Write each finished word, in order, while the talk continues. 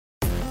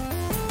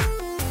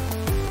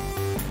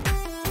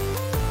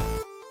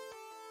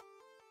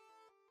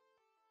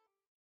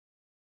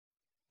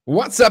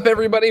What's up,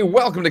 everybody?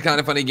 Welcome to Kind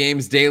of Funny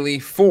Games Daily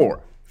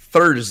for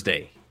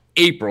Thursday,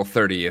 April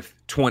 30th,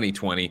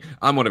 2020.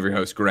 I'm one of your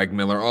hosts, Greg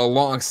Miller,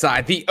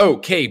 alongside the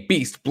OK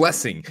Beast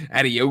Blessing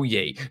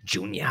Adeoye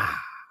Jr.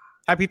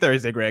 Happy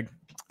Thursday, Greg.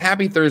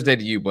 Happy Thursday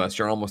to you, Bless.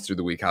 You're almost through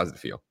the week. How's it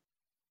feel?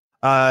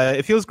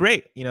 It feels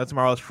great. You know,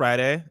 tomorrow's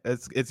Friday.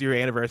 It's your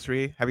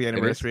anniversary. Happy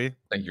anniversary.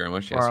 Thank you very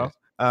much. Tomorrow.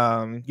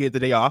 Yes. You get the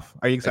day off.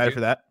 Are you excited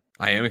for that?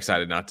 I am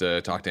excited not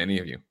to talk to any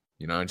of you.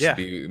 You know, just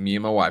be me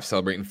and my wife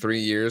celebrating 3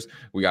 years.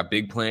 We got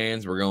big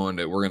plans. We're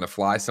gonna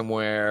fly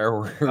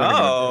somewhere.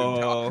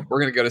 We're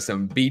gonna go to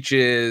some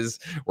beaches.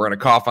 We're gonna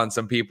cough on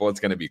some people. It's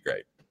gonna be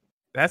great.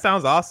 That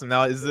sounds awesome.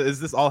 Now, is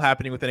this all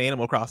happening with an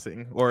Animal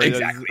Crossing? Or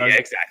exactly.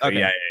 Okay.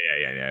 Yeah.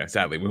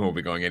 Sadly, we won't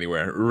be going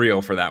anywhere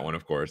real for that one,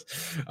 of course.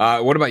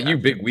 What about you?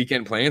 Big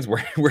weekend plans?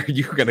 Where are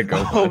you gonna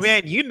go? Oh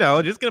man,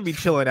 just gonna be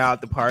chilling out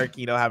at the park.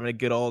 Having a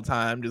good old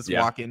time, just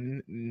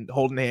walking and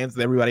holding hands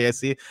with everybody I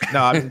see.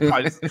 No, I've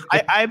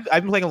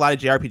been playing a lot of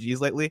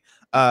JRPGs lately.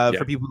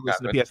 For people who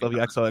listen to PSLV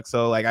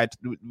XOXO, like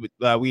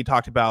we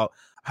talked about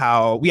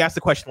how we asked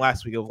the question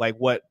last week of like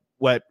what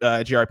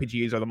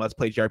JRPGs are the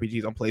must-play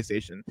JRPGs on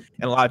PlayStation,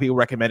 and a lot of people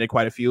recommended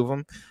quite a few of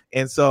them.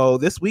 And so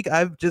this week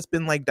I've just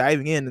been like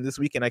diving in, and this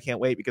weekend I can't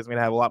wait because I'm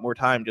gonna have a lot more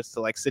time just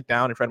to like sit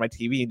down in front of my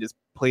TV and just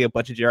play a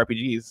bunch of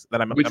JRPGs that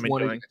I'm enjoying.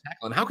 One are you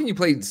tackling? How can you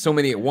play so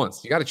many at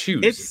once? You got to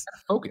choose. It's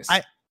focus.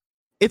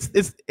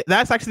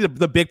 That's actually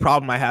the big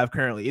problem I have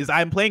currently is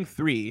I'm playing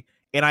 3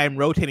 and I am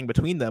rotating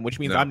between them, which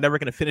means I'm never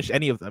gonna finish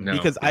any of them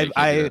because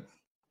I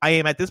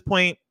am at this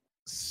point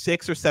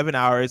 6 or 7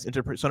 hours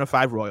into Persona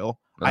 5 Royal.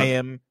 I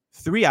am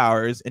 3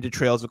 hours into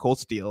Trails of Cold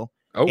Steel,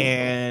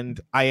 and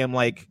I am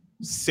like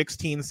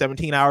 16,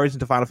 17 hours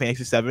into Final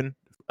Fantasy 7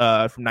 from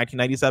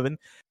 1997,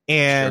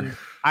 and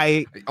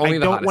I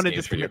don't want to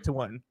just commit to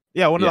one.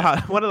 Yeah, one of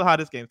the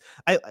hottest games.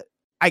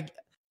 I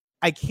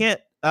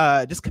can't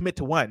just commit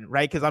to one,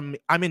 right? Because I'm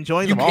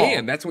enjoying them all. You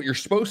can. That's what you're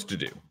supposed to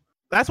do.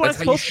 That's what I'm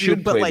supposed to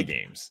do. But like,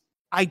 games.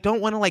 I don't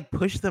want to like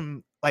push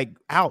them like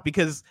out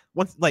because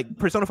once like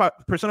Persona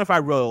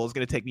 5 Royal is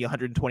going to take me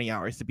 120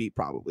 hours to beat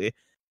probably.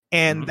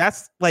 And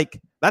that's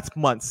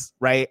months,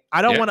 right?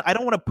 I don't want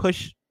to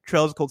push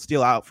Trails of Cold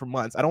Steel out for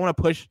months. I don't want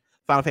to push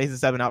Final Fantasy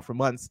 7 out for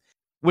months,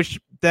 which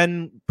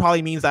then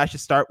probably means I should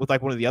start with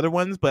like one of the other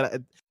ones.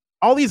 But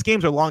all these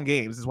games are long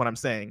games, is what I'm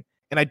saying.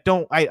 And I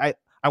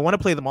want to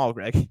play them all,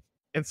 Greg.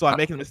 And so I'm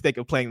making the mistake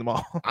of playing them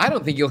all. I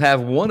don't think you'll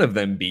have one of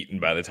them beaten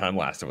by the time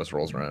Last of Us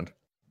rolls around.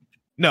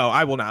 No,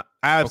 I will not.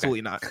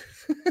 Absolutely not.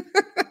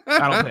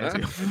 I don't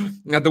plan to.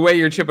 Now, the way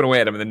you're chipping away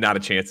at them, then not a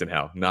chance in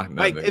hell.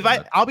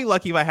 I'll be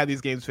lucky if I have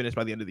these games finished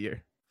by the end of the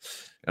year.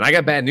 And I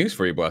got bad news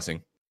for you,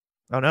 Blessing.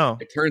 Oh no!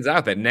 It turns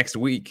out that next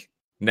week,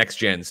 next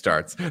gen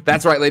starts.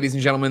 That's right, ladies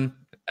and gentlemen.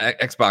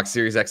 Xbox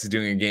Series X is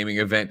doing a gaming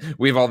event.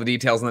 We have all the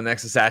details on the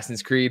next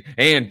Assassin's Creed,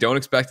 and don't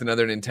expect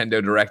another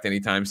Nintendo Direct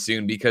anytime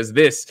soon because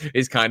this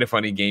is Kind of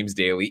Funny Games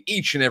Daily,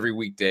 each and every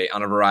weekday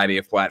on a variety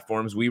of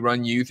platforms. We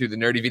run you through the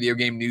nerdy video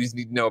game news you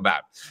need to know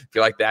about. If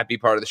you like that, be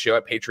part of the show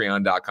at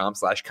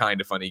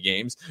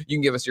patreon.com/kindoffunnygames. You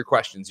can give us your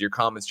questions, your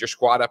comments, your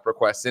squad up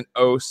requests, and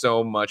oh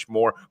so much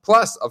more.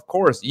 Plus, of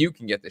course, you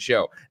can get the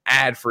show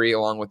ad-free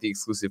along with the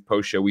exclusive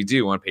post show we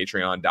do on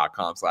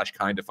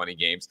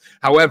patreon.com/kindoffunnygames.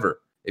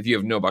 However, if you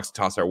have no bucks to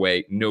toss our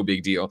way, no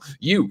big deal.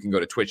 You can go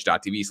to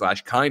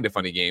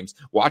twitch.tv/kindoffunnygames.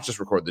 Watch us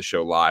record the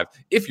show live.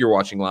 If you're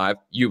watching live,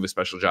 you have a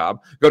special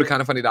job. Go to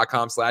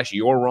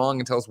kindoffunny.com/you're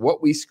wrong and tell us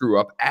what we screw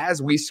up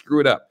as we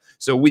screw it up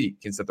so we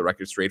can set the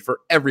record straight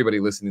for everybody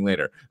listening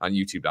later on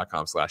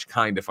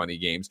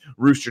youtube.com/kindoffunnygames,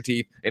 Rooster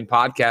Teeth, and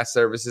podcast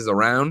services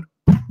around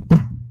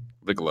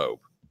the globe.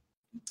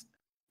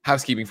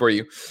 Housekeeping for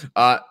you.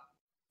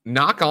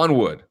 Knock on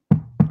wood,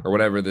 or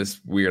whatever this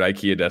weird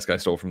IKEA desk I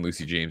stole from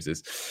Lucy James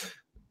is.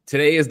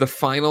 Today is the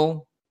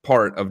final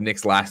part of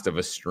Nick's Last of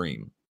Us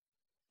stream.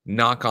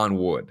 Knock on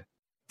wood.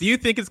 Do you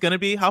think it's going to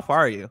be? How far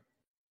are you?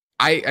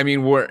 I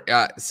mean, we're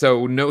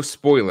so no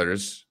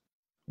spoilers.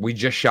 We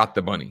just shot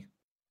the bunny.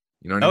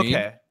 You know what I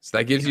mean? So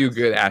that gives you a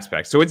good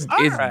aspect. So it's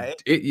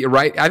right. You're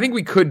right. I think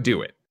we could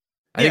do it.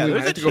 I think we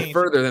have to go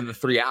further than the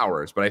 3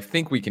 hours, but I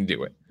think we can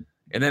do it.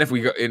 And then if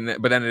we go in,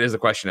 but then it is a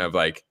question of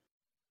like,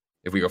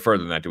 if we go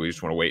further than that, do we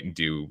just want to wait and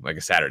do like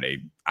a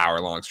Saturday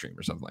hour-long stream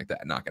or something like that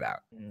and knock it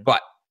out?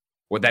 But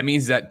what that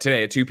means is that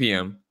today at 2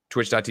 p.m.,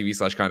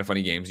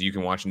 twitch.tv/kindoffunnygames, you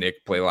can watch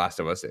Nick play Last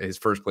of Us, his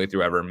first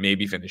playthrough ever,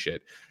 maybe finish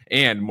it.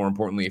 And more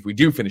importantly, if we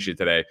do finish it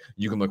today,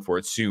 you can look for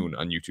it soon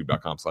on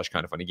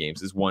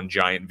youtube.com/kindoffunnygames as one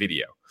giant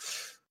video.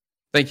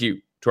 Thank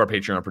you to our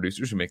Patreon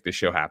producers who make this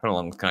show happen,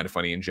 along with Kind of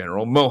Funny in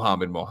general,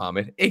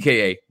 Mohammed,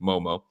 a.k.a.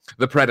 Momo,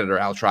 The Predator,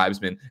 Al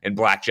Tribesman, and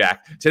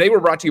Blackjack. Today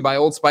we're brought to you by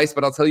Old Spice,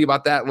 but I'll tell you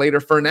about that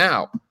later. For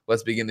now,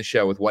 let's begin the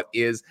show with what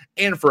is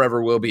and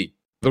forever will be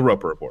the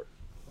Roper Report.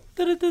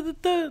 Time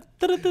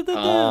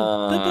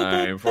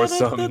for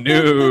some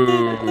news.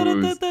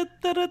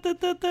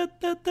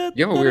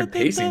 You have a weird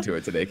pacing to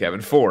it today, Kevin.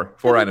 Four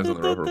items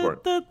on the Roper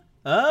Report.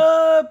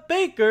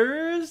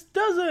 Baker's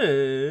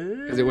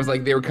dozen. Because it was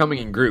like they were coming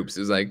in groups.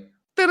 It was like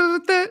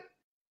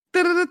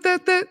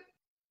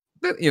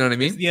You know what I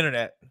mean? It's the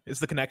internet. It's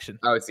the connection.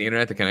 Oh, it's the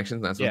internet, the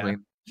connection. That's what I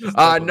mean.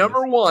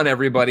 Number one,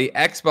 everybody,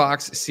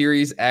 Xbox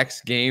Series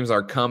X games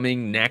are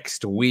coming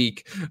next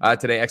week.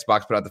 Today,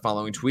 Xbox put out the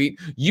following tweet.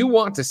 You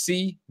want to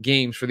see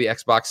games for the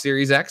Xbox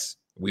Series X?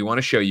 We want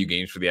to show you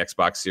games for the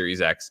Xbox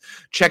Series X.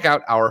 Check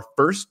out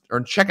first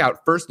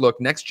look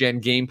next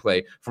gen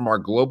gameplay from our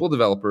global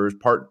developers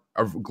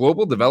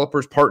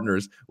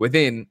partners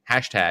within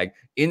hashtag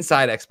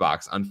Inside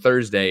Xbox on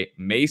Thursday,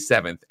 May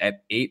 7th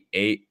at 8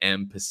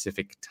 a.m.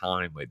 Pacific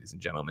time, ladies and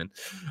gentlemen.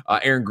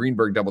 Aaron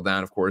Greenberg doubled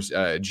down, of course,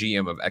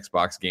 GM of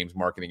Xbox Games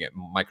Marketing at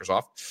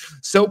Microsoft.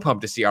 So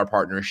pumped to see our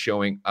partners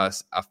showing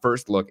us a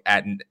first look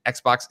at an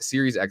Xbox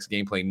Series X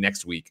gameplay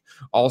next week.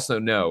 Also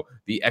know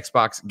the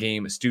Xbox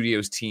Game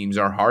Studios teams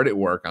are hard at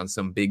work on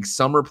some big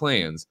summer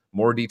plans.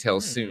 More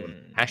details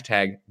soon.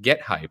 Hashtag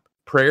get hype.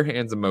 Prayer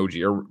hands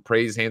emoji or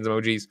praise hands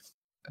emojis.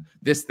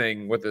 This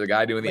thing with the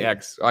guy doing the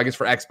X, I guess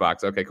for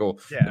Xbox. Okay, cool.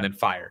 Yeah. And then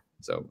fire.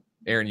 So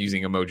Aaron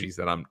using emojis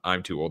that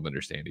I'm too old to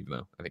understand, even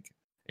though I think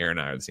Aaron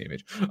and I are the same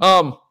age.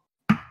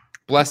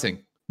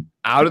 Blessing.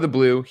 Out of the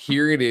blue,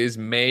 here it is.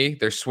 May.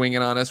 They're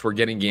swinging on us. We're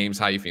getting games.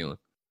 How you feeling?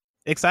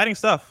 Exciting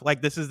stuff.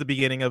 Like, this is the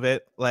beginning of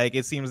it. Like,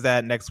 it seems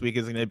that next week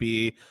is going to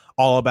be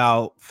all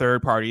about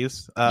third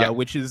parties,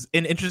 which is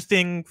an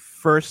interesting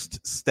first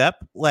step.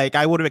 Like,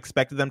 I would have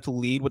expected them to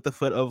lead with the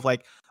foot of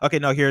like, okay,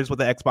 no, here's what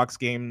the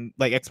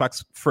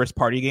Xbox first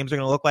party games are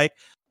going to look like.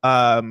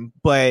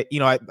 But you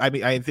know, I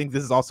mean, I think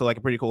this is also like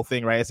a pretty cool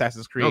thing, right?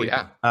 Assassin's Creed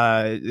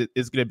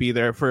is going to be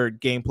there for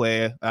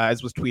gameplay,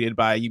 as was tweeted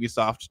by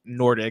Ubisoft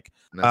Nordic.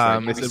 They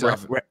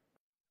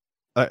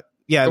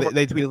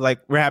tweeted like,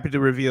 we're happy to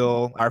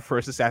reveal our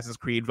first Assassin's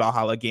Creed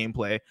Valhalla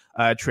gameplay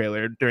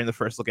trailer during the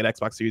first look at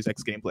Xbox Series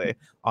X gameplay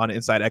on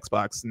Inside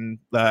Xbox, and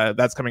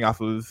that's coming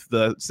off of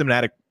the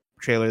cinematic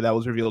trailer that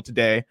was revealed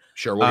today.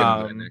 Sure, we'll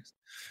get into that next.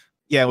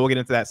 Yeah, we'll get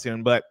into that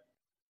soon. But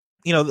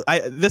you know,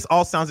 this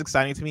all sounds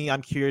exciting to me.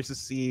 I'm curious to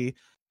see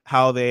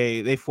how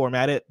they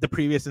format it. The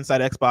previous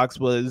Inside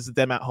Xbox was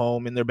them at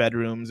home in their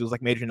bedrooms. It was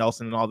like Major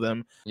Nelson and all of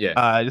them,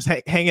 just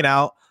hanging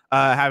out,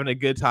 having a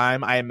good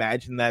time. I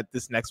imagine that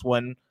this next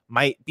one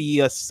might be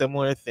a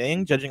similar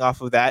thing, judging off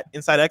of that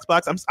Inside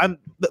Xbox.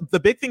 The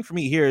big thing for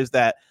me here is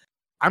that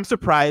I'm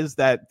surprised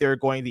that they're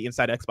going the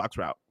Inside Xbox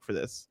route for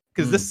this,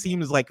 because this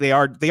seems like they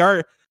are.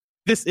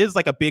 This is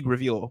like a big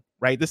reveal,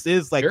 right? This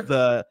is like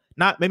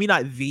maybe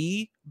not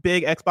the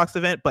big Xbox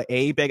event, but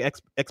a big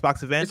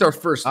Xbox event. It's our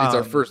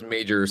first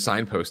major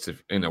signpost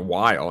in a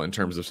while in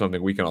terms of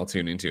something we can all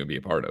tune into and be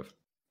a part of.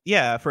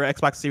 Yeah, for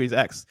Xbox Series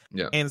X.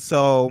 Yeah, and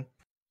so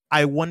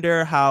I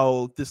wonder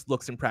how this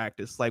looks in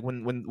practice, like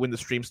when the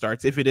stream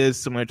starts, if it is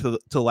similar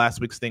to last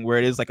week's thing, where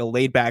it is like a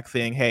laid back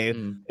thing. Hey,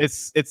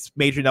 it's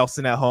Major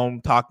Nelson at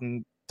home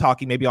talking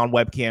maybe on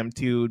webcam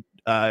to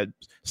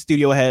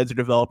studio heads or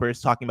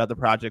developers, talking about the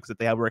projects that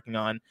they have working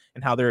on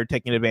and how they're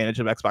taking advantage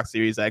of Xbox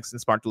Series X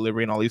and smart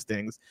delivery and all these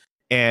things.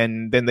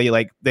 And then they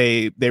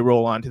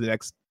roll on to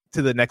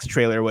the next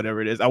trailer or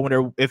whatever it is. I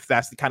wonder if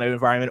that's the kind of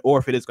environment, or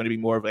if it is going to be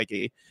more of like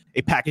a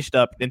packaged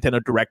up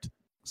Nintendo Direct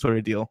sort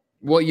of deal.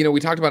 Well, you know, we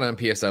talked about it on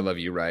PS I Love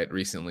You, right,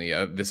 recently.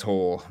 This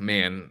whole,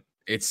 man,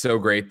 it's so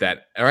great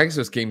that, or I guess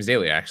it was Games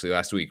Daily actually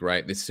last week,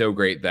 right? It's so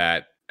great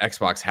that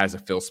Xbox has a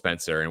Phil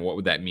Spencer, and what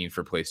would that mean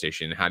for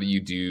PlayStation? How do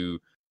you do,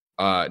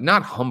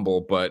 not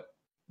humble, but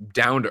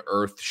down to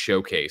earth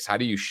showcase? How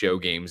do you show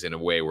games in a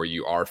way where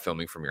you are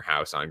filming from your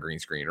house on green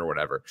screen or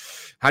whatever?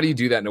 How do you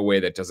do that in a way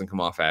that doesn't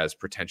come off as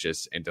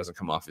pretentious and doesn't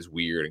come off as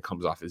weird and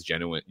comes off as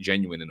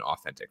genuine and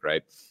authentic,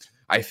 right?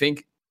 I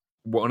think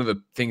one of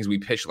the things we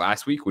pitched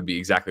last week would be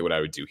exactly what I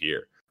would do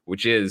here,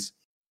 which is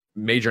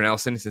Major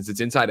Nelson. Since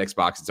it's inside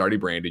Xbox, it's already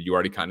branded. You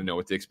already kind of know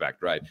what to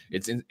expect, right?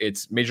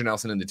 It's Major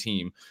Nelson and the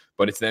team,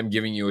 but it's them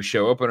giving you a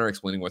show opener,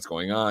 explaining what's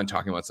going on,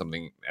 talking about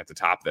something at the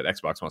top that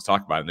Xbox wants to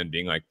talk about, and then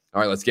being like,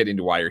 all right, let's get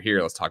into why you're here.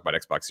 Let's talk about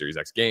Xbox Series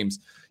X games.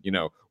 You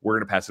know, we're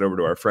going to pass it over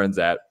to our friends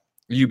at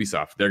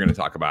Ubisoft. They're going to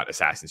talk about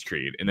Assassin's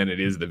Creed. And then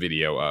it is the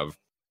video of,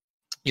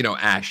 you know,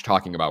 Ash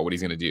talking about what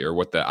he's going to do or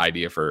what the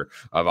idea for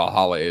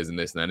Valhalla is and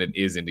this, and then it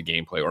is into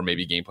gameplay or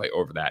maybe gameplay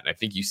over that. And I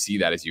think you see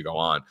that as you go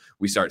on.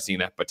 We start seeing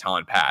that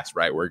baton pass,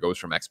 right, where it goes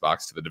from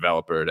Xbox to the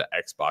developer to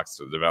Xbox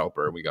to the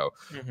developer. And we go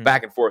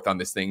back and forth on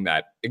this thing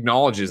that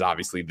acknowledges,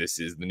 obviously, this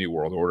is the new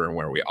world order and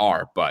where we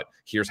are, but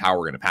here's how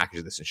we're going to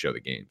package this and show the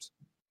games.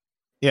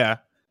 Yeah,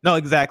 no,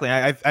 exactly.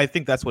 I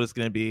think that's what it's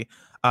going to be.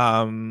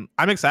 I'm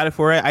excited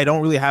for it. I don't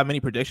really have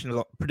many predictions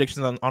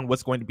on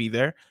what's going to be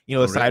there. You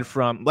know, aside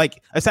from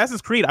like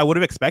Assassin's Creed, I would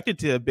have expected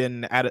to have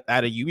been at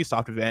a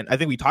Ubisoft event. I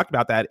think we talked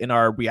about that in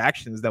our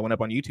reactions that went up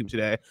on YouTube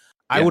today.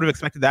 I would have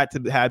expected that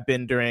to have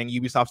been during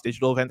Ubisoft's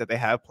digital event that they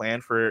have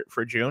planned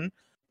for June.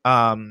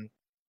 Actually,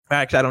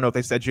 I don't know if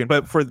they said June,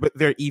 but for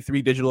their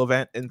E3 digital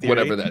event in theory,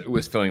 whatever that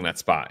was filling that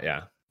spot.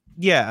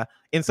 Yeah.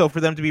 And so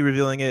for them to be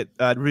revealing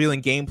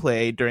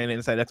gameplay during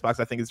Inside Xbox,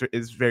 I think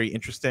is very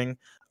interesting.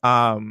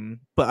 But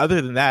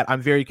other than that,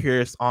 I'm very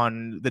curious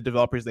on the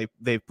developers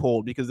they've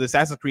pulled, because the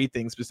Assassin's Creed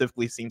thing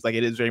specifically seems like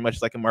it is very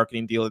much like a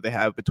marketing deal that they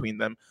have between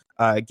them,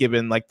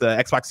 given like the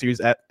Xbox Series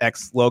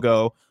X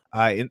logo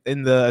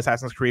in the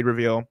Assassin's Creed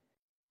reveal.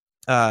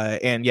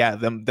 And yeah,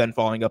 them then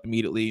following up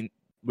immediately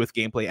with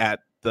gameplay at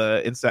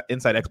the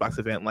Inside Xbox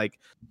event. Like,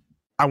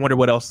 I wonder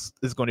what else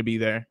is going to be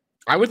there.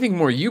 I would think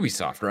more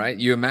Ubisoft, right?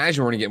 You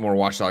imagine we're going to get more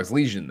Watch Dogs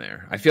Legion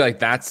there. I feel like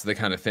that's the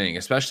kind of thing,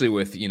 especially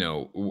with,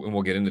 and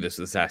we'll get into this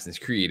with Assassin's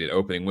Creed, it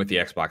opening with the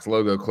Xbox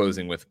logo,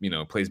 closing with,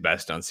 plays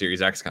best on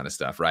Series X kind of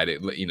stuff, right?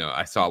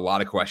 I saw a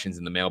lot of questions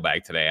in the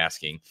mailbag today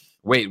asking,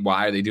 wait,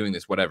 why are they doing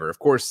this? Whatever. Of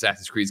course,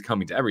 Assassin's Creed is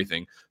coming to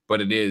everything, but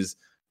it is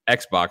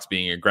Xbox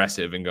being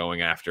aggressive and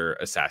going after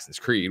Assassin's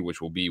Creed,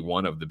 which will be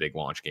one of the big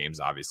launch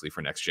games, obviously,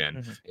 for next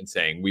gen, and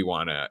saying we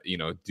want to,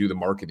 do the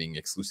marketing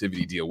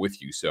exclusivity deal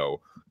with you. So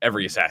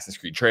every Assassin's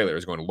Creed trailer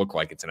is going to look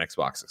like it's an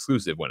Xbox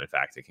exclusive when in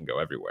fact it can go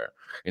everywhere.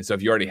 And so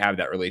if you already have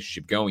that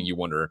relationship going, you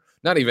wonder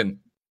not even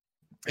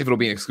if it'll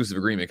be an exclusive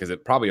agreement, because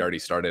it probably already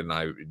started, and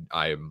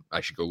I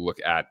should go look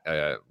at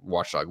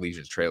Watch Dogs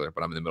Legion's trailer,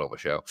 but I'm in the middle of a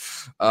show.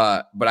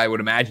 But I would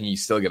imagine you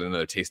still get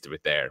another taste of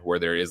it there, where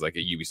there is like a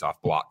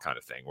Ubisoft block kind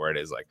of thing, where it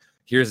is like,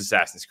 here's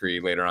Assassin's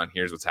Creed, later on,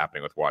 here's what's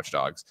happening with Watch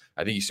Dogs.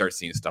 I think you start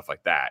seeing stuff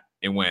like that.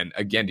 And when,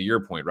 again, to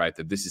your point, right,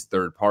 that this is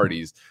third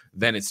parties,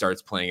 then it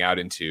starts playing out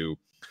into,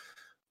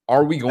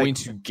 are we going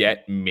to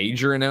get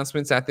major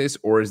announcements at this,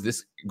 or is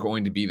this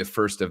going to be the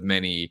first of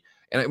many?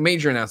 And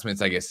major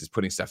announcements, I guess, is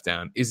putting stuff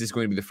down. Is this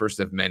going to be the first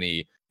of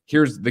many?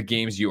 Here's the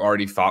games you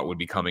already thought would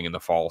be coming in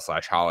the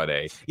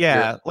fall/holiday.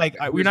 Yeah,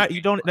 we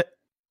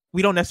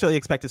don't necessarily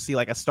expect to see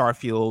like a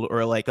Starfield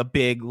or like a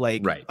big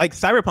like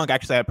Cyberpunk.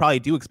 Actually, I probably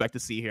do expect to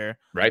see here.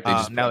 Right. They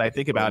just now that I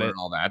think about it,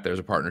 all that there's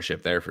a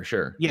partnership there for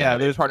sure. Yeah,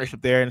 there's a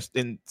partnership there,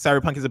 and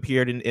Cyberpunk has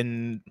appeared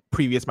in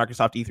previous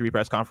Microsoft E3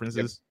 press conferences.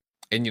 Yep.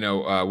 And,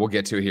 we'll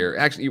get to it here.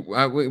 Actually,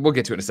 we'll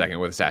get to it in a second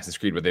with Assassin's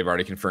Creed, but they've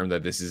already confirmed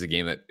that this is a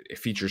game that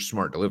features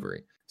smart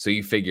delivery. So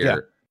you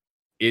figure,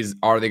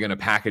 are they going to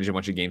package a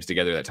bunch of games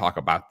together that talk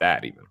about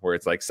that even? Where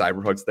it's like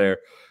Cyberpunk's there,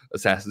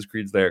 Assassin's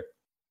Creed's there.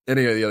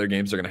 Any of the other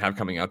games they're going to have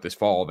coming out this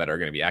fall that are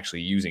going to be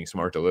actually using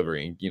smart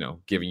delivery and,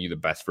 giving you the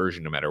best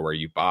version no matter where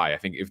you buy. I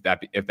think if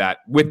that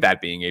with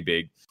that being a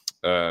big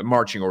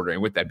marching order,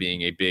 and with that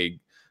being a big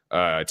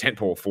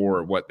tentpole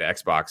for what the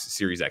Xbox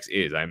Series X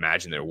is, I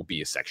imagine there will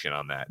be a section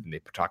on that, and they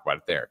talk about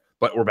it there.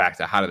 But we're back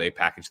to, how do they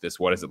package this?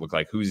 What does it look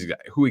like?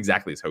 Who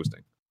exactly is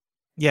hosting?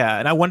 Yeah,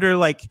 and I wonder,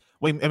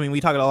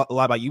 we talk a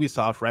lot about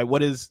Ubisoft, right?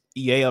 What is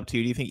EA up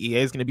to? Do you think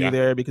EA is going to be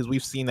there? Because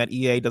we've seen that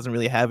EA doesn't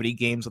really have any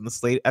games on the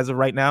slate as of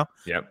right now.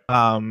 Yep.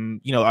 Are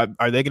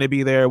they going to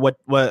be there? What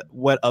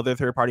other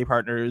third party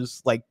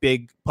partners, like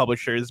big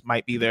publishers,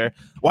 might be there?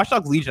 Watch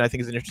Dogs Legion, I think,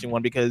 is an interesting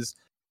one, because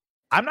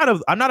I'm not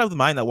of the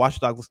mind that Watch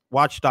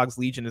Dogs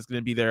Legion is going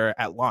to be there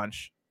at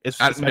launch.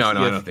 I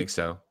don't think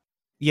so.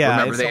 Yeah,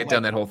 remember they had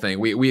done that whole thing.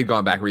 We had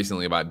gone back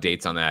recently about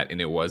dates on that, and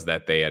it was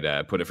that they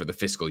had put it for the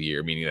fiscal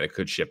year, meaning that it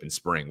could ship in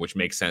spring, which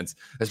makes sense,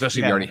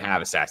 especially if you already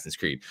have Assassin's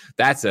Creed.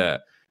 That's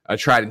a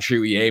tried and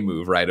true EA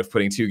move, right? Of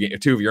putting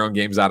two of your own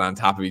games out on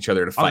top of each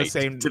other to fight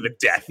to the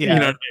death. Yeah, you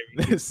know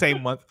what I mean?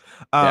 Same month.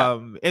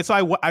 And so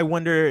I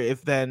wonder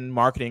if then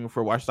marketing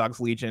for Watch Dogs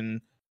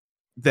Legion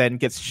then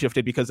gets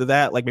shifted because of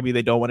that. Like, maybe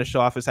they don't want to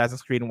show off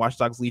Assassin's Creed and Watch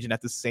Dogs Legion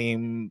at the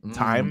same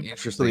time,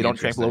 so they don't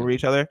trample over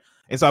each other.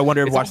 And so I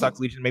wonder if Watch Dogs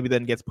Legion maybe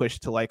then gets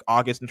pushed to like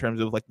August in terms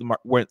of like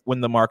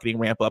when the marketing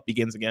ramp up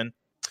begins again.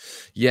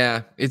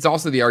 Yeah, it's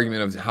also the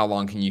argument of how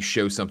long can you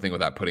show something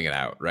without putting it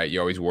out, right? You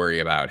always worry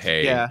about,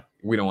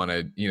 we don't want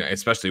to,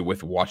 especially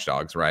with Watch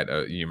Dogs, right?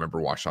 You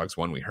remember Watch Dogs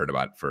 1, we heard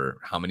about for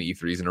how many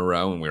E3s in a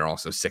row, and we were all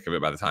so sick of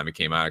it by the time it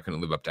came out. I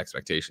couldn't live up to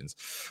expectations.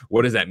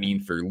 What does that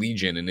mean for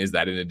Legion, and is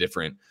that in a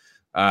different...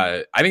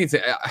 I think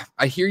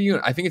I hear you.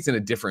 I think it's in a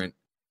different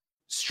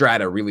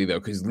strata, really, though,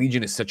 because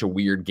Legion is such a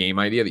weird game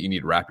idea that you need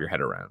to wrap your head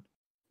around.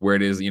 Where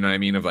it is, you know what I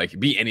mean? Of like,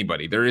 be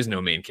anybody. There is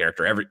no main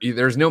character.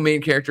 There's no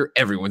main character.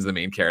 Everyone's the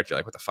main character.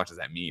 Like, what the fuck does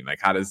that mean?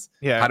 Like, how do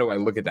I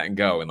look at that and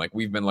go? And like,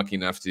 I've been lucky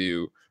enough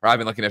to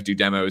do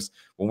demos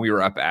when we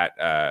were up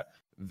at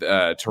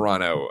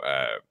Toronto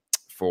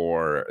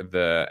for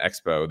the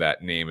expo.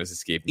 That name is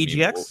escaping me.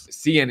 EGX?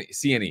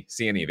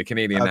 CNE, the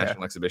Canadian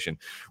National Exhibition,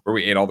 where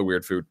we ate all the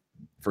weird food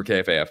for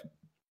KFAF.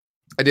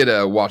 I did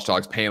a Watch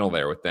Dogs panel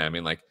there with them,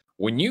 and like,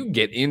 when you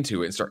get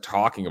into it and start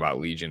talking about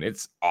Legion,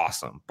 it's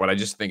awesome. But I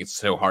just think it's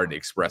so hard to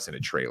express in a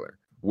trailer,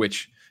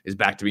 which is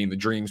back to being the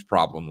dreams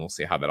problem. We'll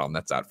see how that all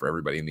nets out for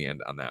everybody in the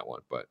end on that one.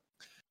 But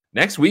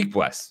next week,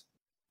 Bless,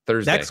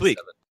 Thursday, next week,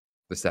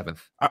 the 7th,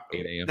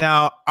 8 a.m.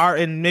 Now,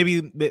 and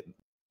maybe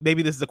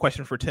this is a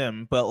question for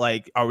Tim, but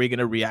like, are we going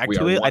to react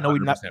to it? I know we're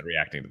not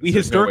reacting. We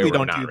historically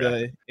don't do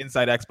the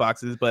inside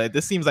Xboxes, but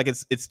this seems like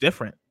it's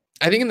different.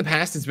 I think in the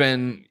past it's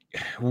been,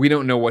 we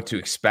don't know what to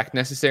expect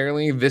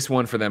necessarily. This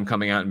one for them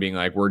coming out and being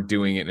like, we're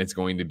doing it, and it's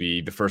going to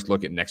be the first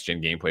look at next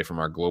gen gameplay from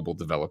our global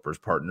developers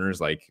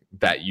partners, like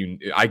that.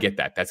 I get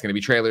that. That's going to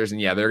be trailers,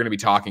 and yeah, they're going to be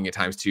talking at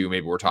times too.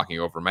 Maybe we're talking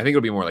over them. I think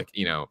it'll be more like,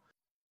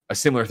 a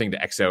similar thing to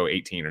XO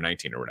 18 or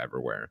 19 or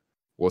whatever, where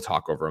we'll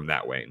talk over them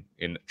that way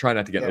and try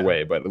not to get in the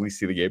way, but at least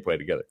see the gameplay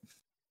together.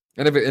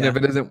 And if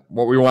it isn't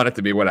what we want it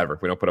to be, whatever,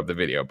 we don't put up the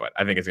video, but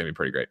I think it's going to be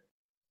pretty great.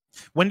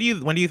 When do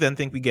you then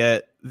think we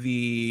get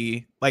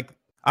the, like,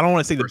 I don't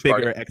want to say the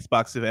bigger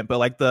Xbox event, but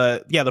like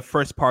the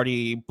first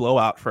party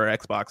blowout for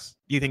Xbox.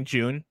 Do you think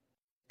June?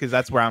 Because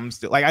that's where I'm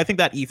still like, I think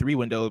that E3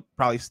 window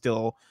probably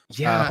still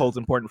holds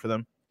important for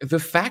them. The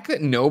fact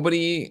that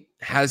nobody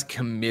has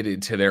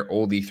committed to their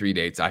old E3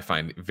 dates, I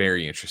find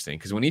very interesting.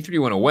 Because when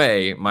E3 went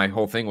away, my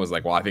whole thing was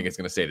like, well, I think it's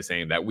going to stay the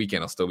same. That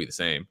weekend will still be the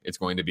same. It's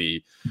going to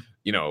be,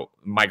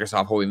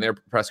 Microsoft holding their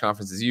press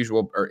conference as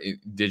usual, or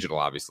digital,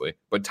 obviously,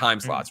 but time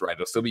slots, right?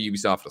 It'll still be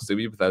Ubisoft. It'll still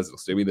be Bethesda. It'll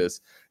still be this.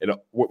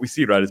 What we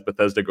see, right, is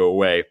Bethesda go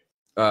away.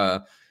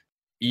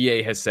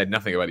 EA has said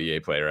nothing about EA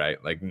Play, right?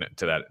 Like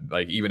to that,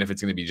 like even if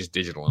it's going to be just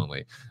digital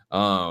only.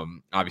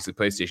 Obviously,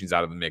 PlayStation's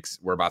out of the mix.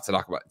 We're going to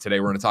talk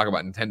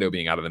about Nintendo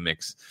being out of the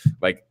mix.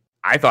 Like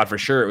I thought for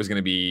sure it was going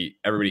to be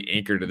everybody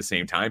anchored to the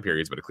same time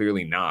periods, but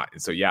clearly not.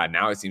 And so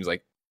now it seems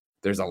like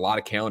there's a lot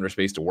of calendar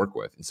space to work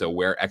with. And so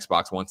where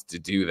Xbox wants to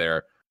do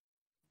their,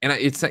 and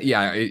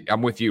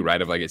I'm with you, right?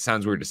 Of like it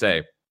sounds weird to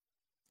say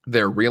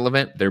their real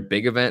event, their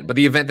big event, but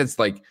the event that's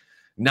like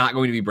not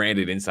going to be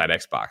branded inside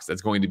Xbox.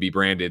 That's going to be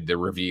branded the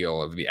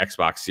reveal of the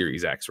Xbox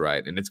Series X,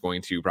 right? And it's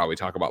going to probably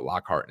talk about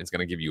Lockhart, and it's going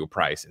to give you a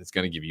price, and it's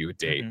going to give you a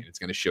date, and it's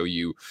going to show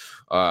you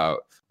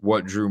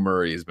what Drew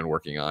Murray has been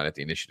working on at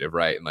the initiative,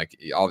 right? And like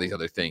all these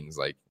other things,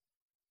 like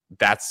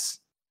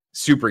that's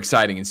super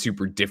exciting and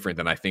super different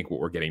than I think what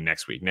we're getting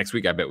next week. Next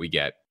week, I bet we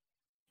get,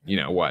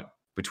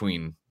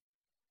 between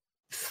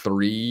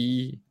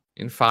 3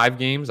 and 5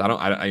 games. I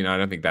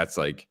don't think that's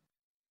like.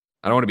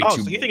 I don't want to be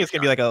too. So you think it's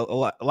gonna be like a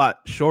lot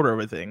shorter of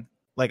a thing,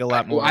 like a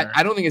lot more?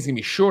 I don't think it's gonna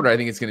be shorter. I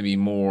think it's gonna be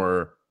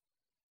more.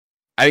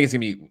 I don't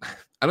think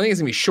it's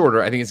gonna be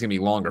shorter. I think it's gonna be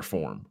longer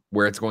form,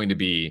 where it's going to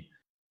be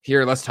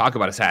here. Let's talk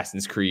about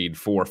Assassin's Creed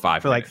 4 or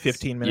 5 for minutes. Like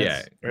 15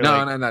 minutes. Yeah,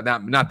 no,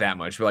 not that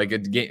much. For like a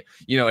game,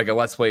 like a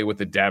let's play with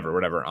the dev or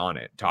whatever on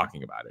it,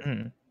 talking about it.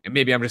 And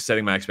maybe I'm just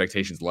setting my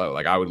expectations low.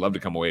 Like I would love to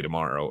come away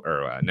tomorrow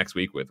or next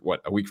week with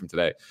a week from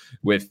today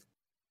with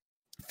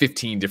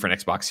 15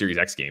 different Xbox Series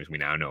X games we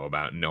now know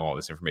about and know all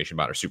this information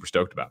about, are super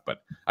stoked about. But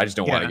I just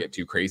don't want to get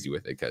too crazy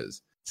with it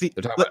because they're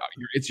talking about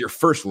it's your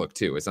first look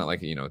too. It's not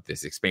like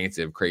this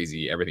expansive,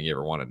 crazy everything you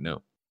ever wanted to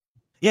know.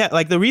 Yeah,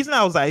 like the reason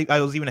I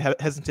was even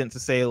hesitant to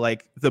say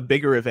like the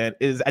bigger event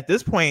is at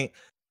this point,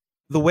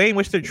 the way in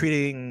which they're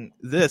treating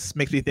this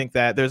makes me think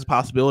that there's a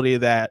possibility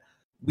that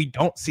we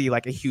don't see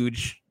like a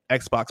huge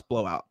Xbox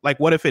blowout.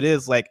 Like what if it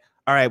is like,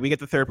 all right, we get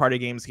the third-party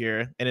games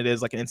here, and it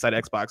is like an inside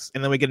Xbox,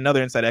 and then we get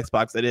another inside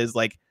Xbox that is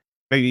like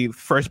maybe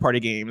first-party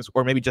games,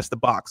 or maybe just the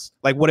box.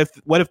 Like, what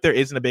if there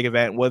isn't a big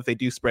event? What if they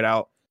do spread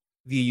out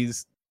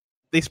these?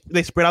 They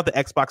spread out the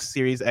Xbox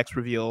Series X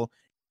reveal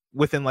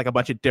within like a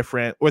bunch of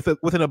different,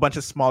 within a bunch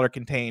of smaller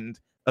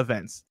contained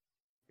events.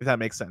 If that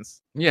makes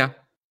sense. Yeah,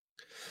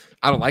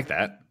 I don't like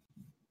that.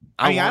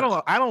 I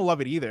don't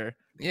love it either.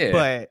 Yeah,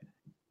 but.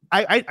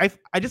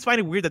 I just find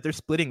it weird that they're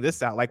splitting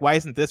this out. Like, why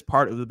isn't this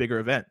part of the bigger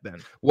event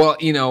then? Well,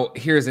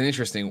 here's an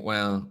interesting.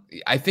 Well,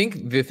 I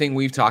think the thing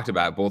we've talked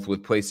about both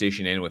with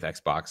PlayStation and with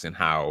Xbox and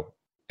how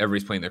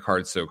everybody's playing their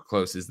cards so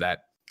close is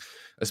that,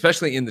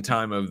 especially in the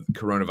time of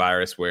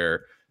coronavirus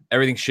where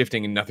everything's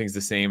shifting and nothing's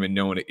the same and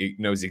no one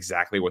knows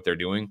exactly what they're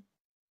doing,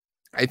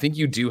 I think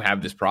you do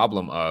have this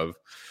problem of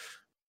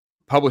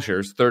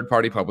publishers,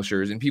 third-party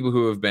publishers, and people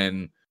who have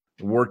been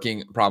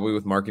working probably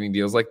with marketing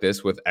deals like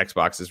this with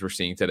Xbox, as we're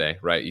seeing today,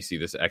 right? You see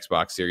this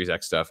Xbox Series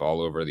X stuff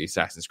all over, the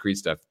Assassin's Creed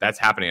stuff. That's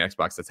happening at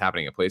Xbox. That's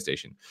happening at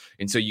PlayStation.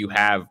 And so you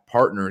have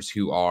partners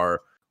who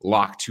are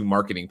locked to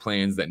marketing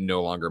plans that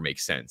no longer make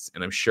sense.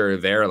 And I'm sure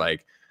they're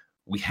like,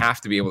 we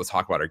have to be able to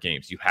talk about our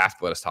games. You have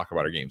to let us talk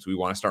about our games. We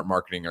want to start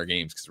marketing our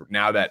games because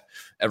now that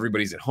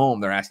everybody's at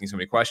home, they're asking so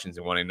many questions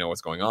and wanting to know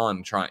what's going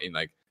on. And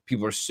like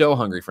people are so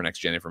hungry for next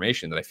gen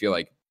information that I feel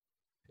like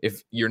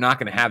if you're not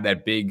going to have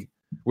that big,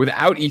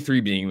 without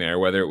E3 being there,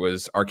 whether it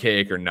was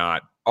archaic or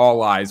not,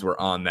 all eyes were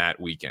on that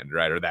weekend,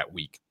 right? Or that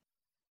week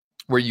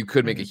where you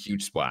could make a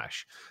huge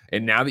splash.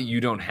 And now that you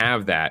don't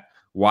have that,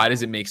 why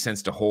does it make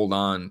sense to hold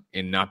on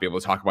and not be able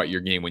to talk about your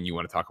game when you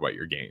want to talk about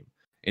your game?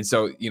 And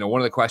so, one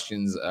of the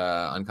questions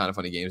on Kind of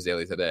Funny Games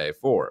Daily today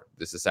for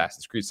this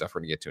Assassin's Creed stuff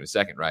we're going to get to in a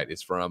second, right,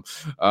 is from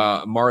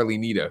Marley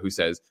Nita, who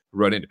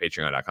wrote into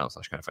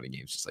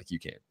patreon.com/kindoffunnygames, just like you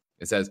can.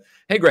 It says,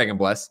 hey, Greg and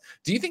Bless,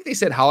 do you think they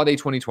said holiday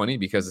 2020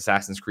 because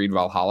Assassin's Creed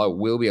Valhalla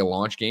will be a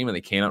launch game and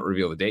they cannot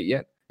reveal the date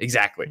yet?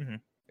 Exactly. Mm-hmm.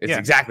 It's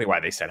exactly why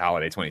they said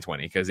holiday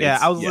 2020. Because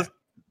I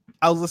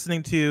was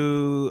listening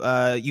to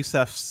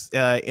Yusuf's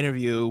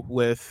interview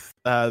with,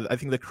 I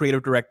think, the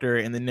creative director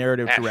and the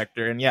narrative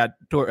director. And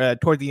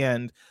toward the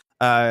end,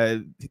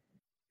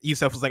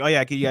 Yusuf was like, oh,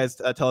 yeah, can you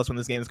guys tell us when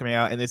this game is coming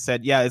out? And they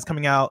said, yeah, it's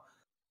coming out.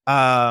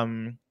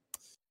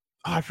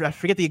 I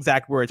forget the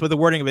exact words, but the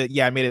wording of it,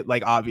 made it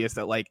like obvious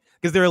that like,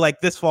 because they were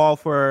like this fall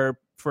for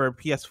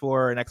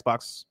PS4 and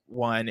Xbox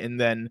One, and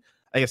then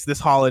I guess this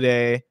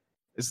holiday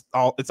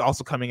it's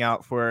also coming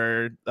out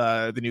for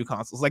the new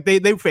consoles. Like they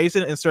phrased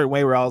it in a certain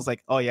way where I was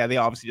like, oh yeah, they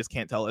obviously just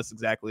can't tell us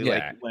exactly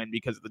like when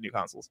because of the new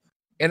consoles.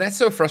 And that's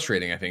so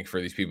frustrating, I think,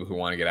 for these people who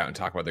want to get out and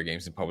talk about their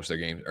games and publish their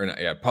games or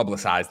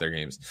publicize their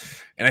games.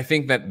 And I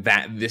think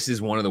that this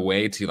is one of the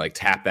way to like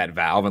tap that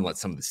valve and let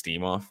some of the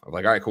steam off. Of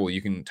like, all right, cool,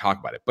 you can talk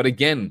about it. But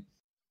again,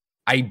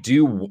 I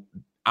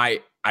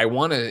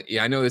want to.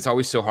 I know it's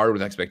always so hard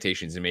with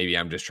expectations, and maybe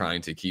I'm just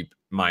trying to keep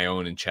my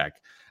own in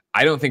check.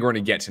 I don't think we're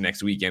going to get to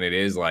next week, and it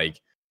is like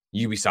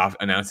Ubisoft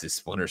announces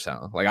Splinter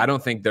Cell. Like, I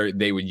don't think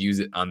they would use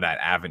it on that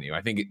avenue.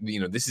 I think,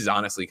 this is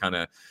honestly kind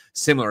of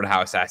similar to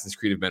how Assassin's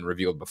Creed have been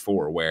revealed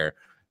before, where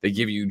they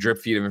give you drip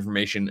feed of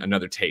information,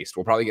 another taste.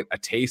 We'll probably get a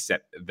taste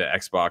at the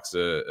Xbox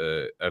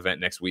event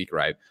next week,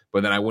 right?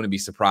 But then I wouldn't be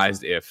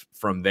surprised if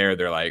from there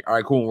they're like, all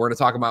right, cool, we're going to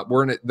talk about,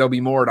 there'll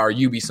be more at our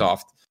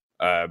Ubisoft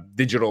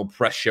digital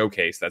press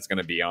showcase that's going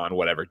to be on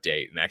whatever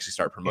date, and actually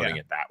start promoting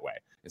it that way,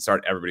 and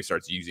everybody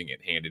starts using it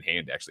hand in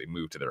hand to actually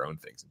move to their own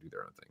things and do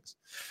their own things.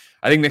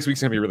 I think next week's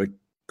going to be really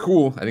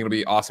cool. I think it'll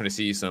be awesome to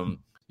see some,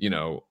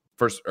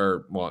 first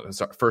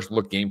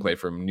look gameplay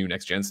from new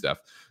next gen stuff,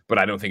 but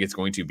I don't think it's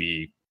going to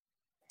be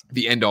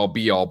the end all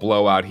be all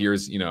blowout.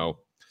 Here's, I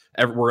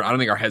don't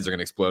think our heads are going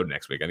to explode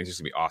next week. I think it's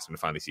just going to be awesome to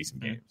finally see some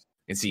games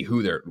and see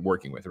who they're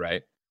working with,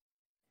 right?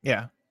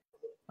 Yeah.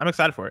 I'm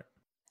excited for it.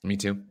 Me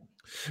too.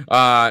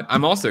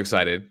 I'm also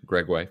excited,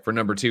 Greg Way, for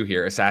number 2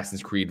 here,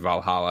 Assassin's Creed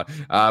Valhalla.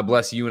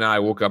 Bless, you and I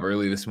woke up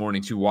early this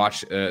morning to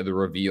watch the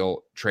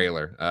reveal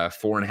trailer,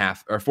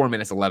 4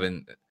 minutes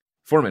 11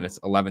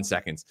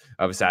 seconds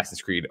of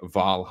Assassin's Creed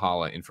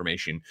Valhalla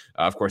information.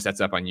 Of course,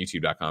 that's up on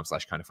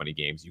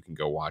youtube.com/kindoffunnygames. You can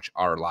go watch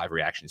our live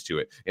reactions to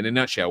it. In a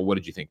nutshell, what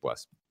did you think,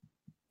 Bless?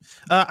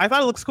 I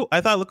thought it looks cool. I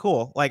thought it looked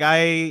cool. Like,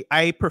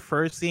 I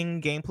prefer seeing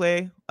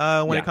gameplay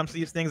when it comes to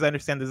these things. I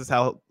understand this is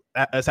how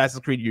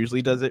Assassin's Creed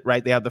usually does it,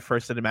 right? They have the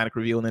first cinematic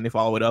reveal and then they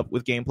follow it up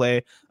with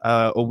gameplay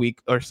a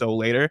week or so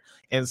later.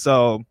 And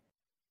so,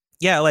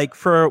 yeah, like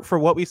for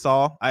what we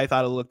saw, I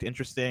thought it looked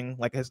interesting.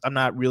 Like, I'm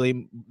not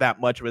really that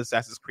much of an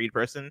Assassin's Creed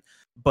person,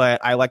 but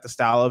I like the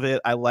style of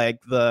it. I like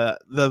the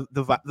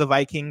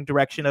Viking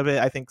direction of it.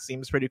 I think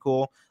seems pretty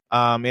cool.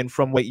 And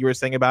from what you were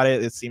saying about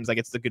it, it seems like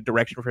it's the good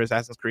direction for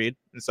Assassin's Creed.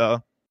 And so,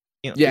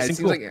 it seems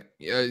cool. Like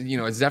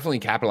it's definitely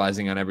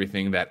capitalizing on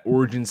everything that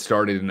Origins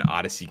started and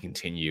Odyssey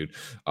continued.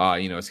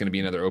 It's going to be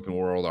another open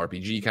world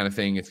RPG kind of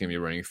thing. It's going to be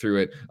running through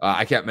it.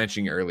 I kept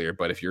mentioning earlier,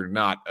 but if you're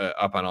not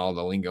up on all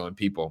the lingo and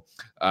people,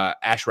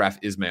 Ashraf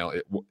Ismail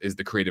is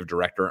the creative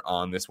director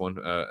on this one,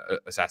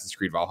 Assassin's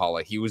Creed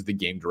Valhalla. He was the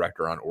game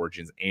director on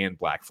Origins and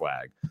Black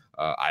Flag.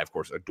 I of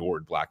course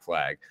adored Black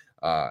Flag.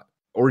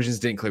 Origins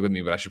didn't click with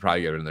me, but I should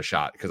probably give it another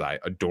shot because I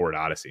adored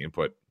Odyssey and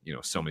put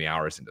so many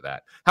hours into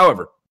that.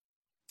 However,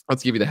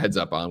 let's give you the heads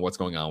up on what's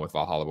going on with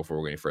Valhalla before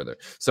we go any further.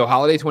 So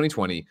holiday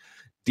 2020,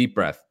 deep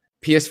breath,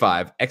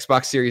 PS5,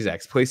 Xbox Series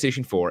X,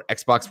 PlayStation 4,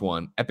 Xbox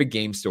One, Epic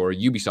Game Store,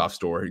 Ubisoft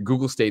Store,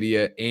 Google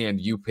Stadia, and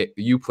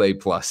Uplay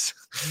Plus.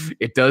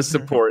 It does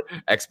support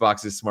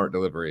Xbox's smart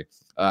delivery.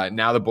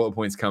 Now the bullet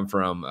points come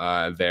from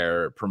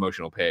their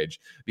promotional page.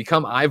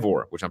 Become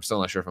Eivor, which I'm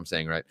still not sure if I'm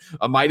saying right.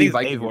 A mighty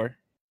Viking. Eivor.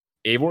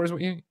 Eivor is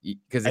what you?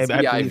 Because it's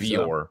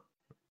Eivor.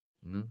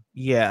 Mm-hmm.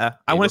 Yeah,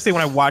 I want to say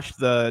when I watched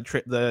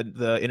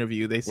the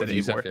interview, they said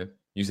Eivor.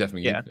 Youssef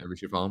McGee. We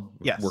should follow him.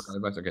 Yes. Work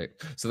on it. Okay.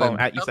 So then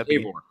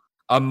Eivor,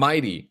 a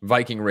mighty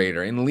Viking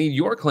raider, and lead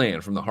your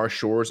clan from the harsh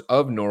shores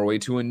of Norway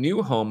to a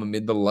new home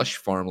amid the lush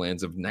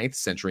farmlands of 9th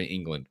century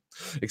England.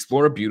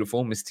 Explore a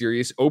beautiful,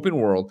 mysterious, open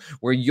world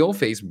where you'll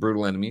face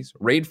brutal enemies,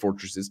 raid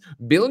fortresses,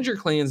 build your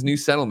clan's new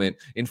settlement,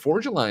 and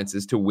forge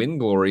alliances to win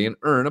glory and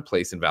earn a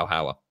place in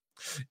Valhalla.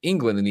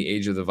 England in the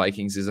age of the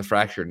Vikings is a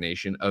fractured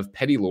nation of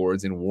petty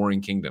lords and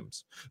warring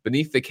kingdoms.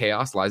 Beneath the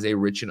chaos lies a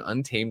rich and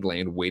untamed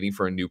land waiting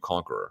for a new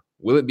conqueror.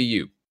 Will it be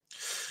you?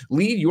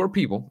 Lead your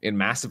people in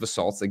massive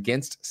assaults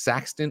against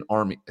Saxon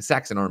armies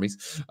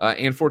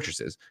and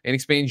fortresses, and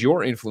expand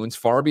your influence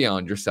far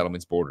beyond your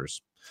settlement's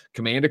borders.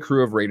 Command a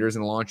crew of raiders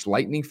and launch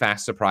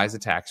lightning-fast surprise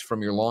attacks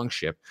from your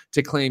longship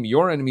to claim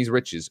your enemy's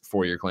riches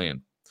for your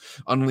clan.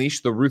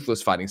 Unleash the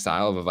ruthless fighting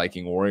style of a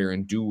Viking warrior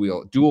and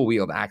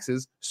dual-wield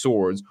axes,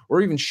 swords,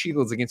 or even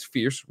shields against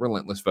fierce,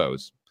 relentless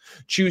foes.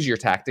 Choose your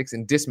tactics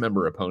and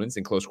dismember opponents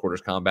in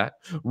close-quarters combat,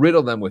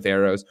 riddle them with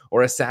arrows,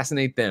 or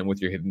assassinate them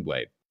with your hidden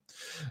blade.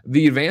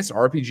 The advanced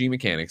RPG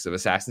mechanics of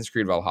Assassin's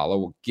Creed Valhalla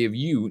will give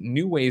you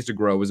new ways to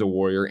grow as a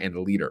warrior and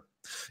a leader.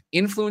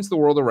 Influence the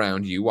world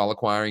around you while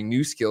acquiring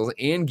new skills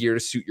and gear to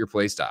suit your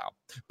playstyle.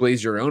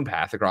 Blaze your own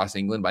path across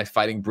England by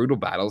fighting brutal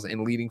battles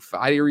and leading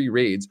fiery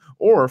raids,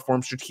 or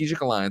form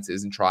strategic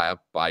alliances and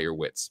triumph by your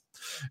wits.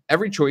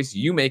 Every choice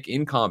you make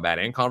in combat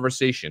and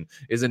conversation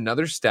is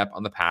another step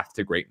on the path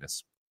to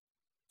greatness.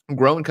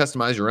 Grow and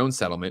customize your own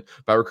settlement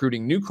by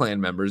recruiting new clan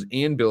members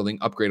and building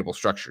upgradable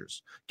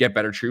structures. Get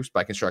better troops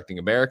by constructing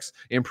a barracks,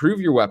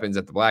 improve your weapons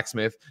at the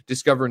blacksmith,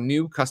 discover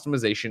new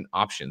customization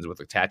options with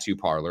a tattoo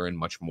parlor, and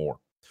much more.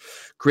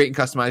 Create and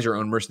customize your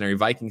own mercenary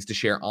Vikings to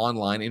share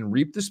online and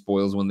reap the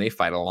spoils when they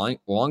fight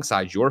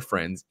alongside your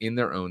friends in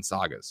their own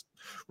sagas.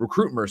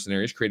 Recruit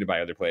mercenaries created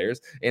by other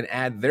players and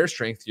add their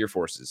strength to your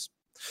forces.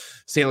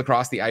 Sail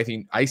across the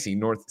icy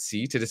North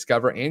Sea to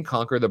discover and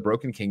conquer the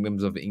broken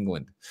kingdoms of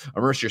England.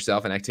 Immerse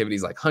yourself in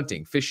activities like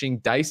hunting, fishing,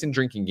 dice, and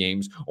drinking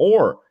games,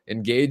 or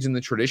engage in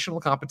the traditional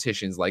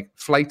competitions like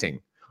flighting,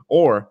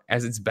 or,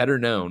 as it's better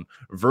known,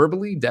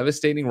 verbally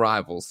devastating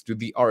rivals through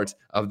the art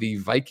of the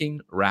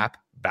Viking rap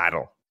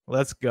battle.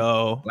 Let's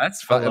go.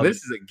 That's fun. This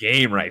is a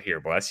game right here,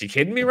 Bless. You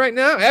kidding me right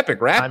now?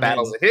 Epic rap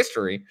battles of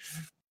history.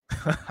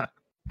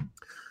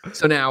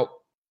 So now,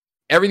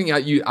 everything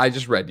I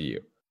just read to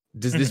you,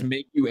 does this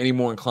make you any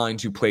more inclined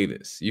to play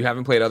this? You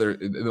haven't played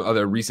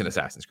other recent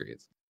Assassin's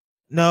Creeds.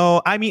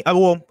 No, I mean,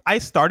 I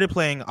started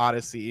playing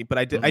Odyssey, but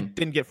I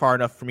didn't get far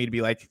enough for me to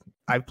be like,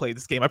 I've played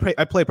this game. I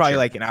played probably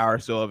like an hour or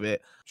so of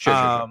it.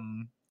 Sure.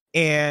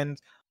 And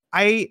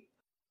I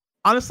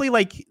honestly,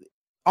 like,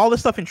 all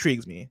this stuff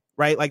intrigues me,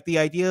 right? Like the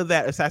idea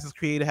that Assassin's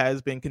Creed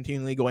has been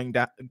continually going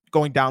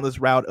down this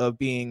route of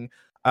being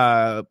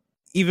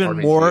even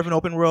RPG. More of an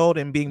open world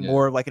and being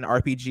more of like an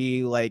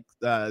RPG, like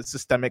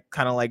systemic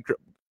kind of like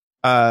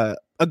a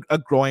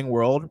growing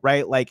world,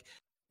 right? Like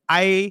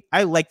I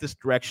like this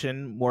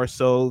direction more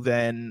so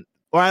than,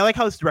 or I like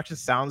how this direction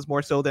sounds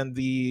more so than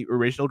the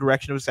original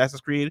direction of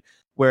Assassin's Creed,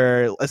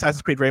 where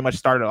Assassin's Creed very much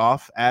started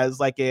off as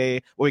like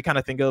what we kind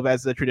of think of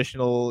as a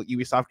traditional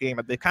Ubisoft game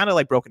that they've kind of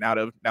like broken out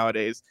of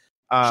nowadays.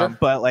 Sure.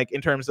 But like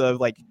in terms of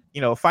like,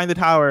 find the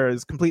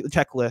towers, complete the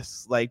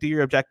checklists, like do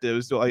your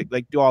objectives,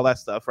 do all that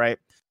stuff, right?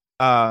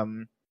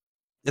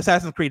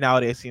 Assassin's Creed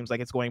nowadays seems like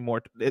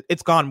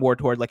it's gone more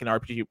toward like an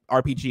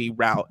RPG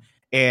route.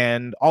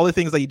 And all the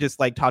things that you just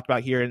like talked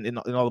about here in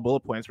all the bullet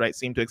points, right,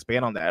 seem to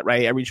expand on that,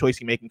 right? Every choice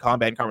you make in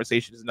combat and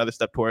conversation is another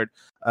step toward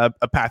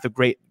a path of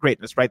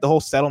greatness, right? The whole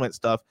settlement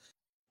stuff,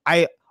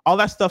 all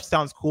that stuff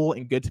sounds cool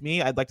and good to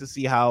me. I'd like to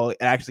see how it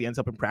actually ends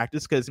up in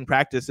practice, because in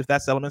practice, if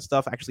that settlement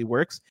stuff actually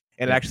works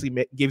and it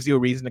actually gives you a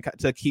reason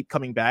to keep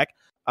coming back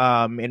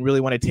and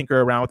really want to tinker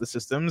around with the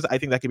systems, I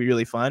think that could be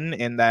really fun,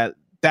 and that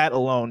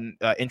alone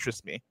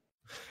interests me.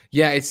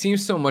 Yeah, it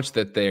seems so much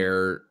that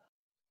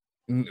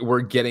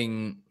we're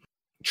getting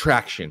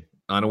traction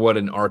on what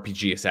an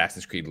RPG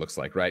Assassin's Creed looks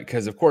like, right?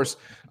 Because of course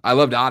I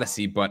loved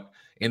Odyssey, but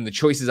in the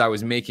choices I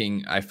was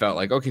making, I felt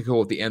like, okay,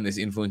 cool, at the end this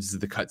influences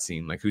the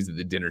cutscene, like who's at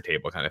the dinner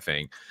table kind of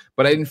thing.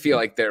 But I didn't feel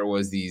like there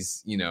was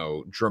these,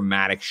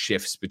 dramatic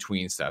shifts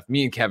between stuff.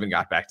 Me and Kevin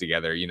got back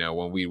together,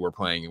 when we were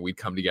playing, and we'd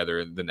come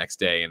together the next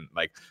day and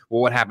like,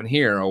 well, what happened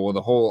here? Oh, well,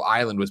 the whole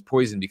island was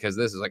poisoned because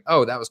this is like,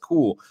 oh, that was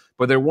cool.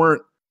 But there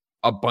weren't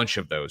a bunch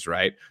of those,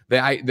 right?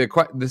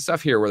 The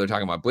stuff here where they're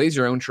talking about blaze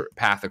your own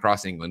path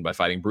across England by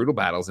fighting brutal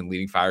battles and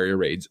leading fiery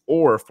raids,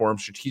 or form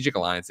strategic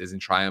alliances and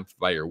triumph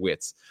by your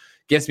wits,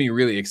 gets me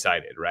really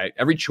excited, right?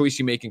 Every choice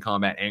you make in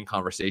combat and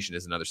conversation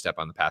is another step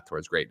on the path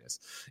towards greatness.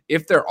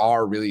 If there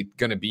are really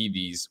going to be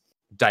these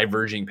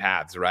diverging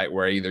paths, right,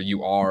 where either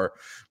you are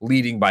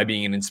leading by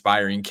being an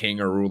inspiring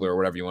king or ruler or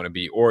whatever you want to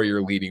be, or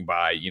you're leading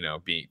by,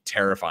 being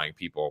terrifying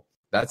people,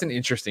 that's an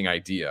interesting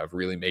idea of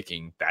really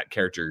making that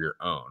character your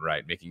own,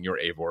 right? Making your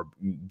Eivor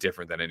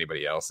different than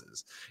anybody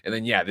else's. And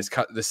then,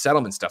 the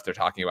settlement stuff they're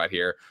talking about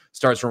here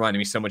starts reminding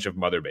me so much of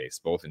Mother Base,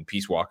 both in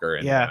Peace Walker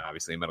and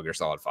obviously in Metal Gear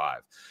Solid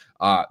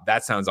 5.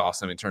 That sounds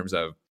awesome in terms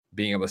of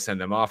being able to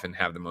send them off and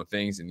have them on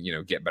things and,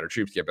 get better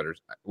troops, get better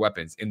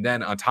weapons. And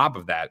then on top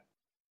of that,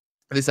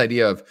 this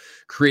idea of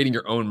creating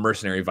your own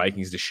mercenary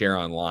Vikings to share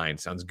online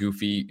sounds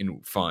goofy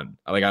and fun.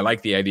 I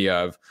like the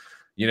idea of,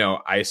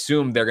 I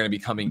assume they're going to be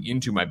coming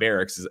into my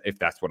barracks if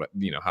that's what,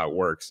 how it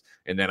works.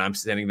 And then I'm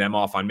sending them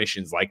off on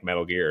missions like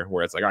Metal Gear,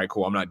 where it's like, all right,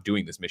 cool, I'm not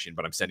doing this mission,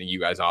 but I'm sending you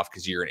guys off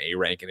because you're an A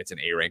rank and it's an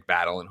A rank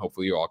battle. And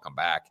hopefully you all come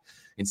back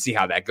and see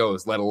how that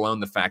goes, let alone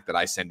the fact that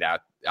I send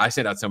out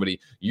somebody,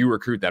 you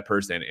recruit that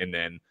person. And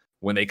then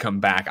when they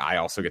come back, I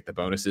also get the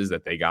bonuses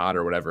that they got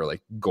or whatever,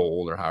 like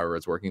gold or however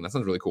it's working. That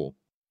sounds really cool.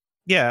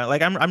 Yeah,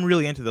 like I'm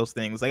really into those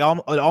things. Like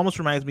it almost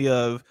reminds me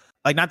of,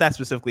 like, not that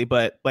specifically,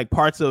 but like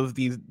parts of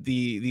these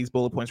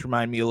bullet points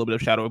remind me a little bit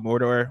of Shadow of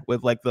Mordor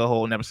with like the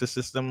whole Nemesis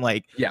system.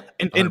 Like,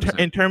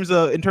 in terms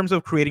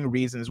of creating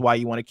reasons why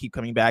you want to keep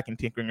coming back and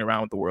tinkering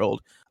around with the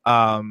world.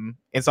 And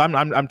so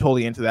I'm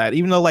totally into that.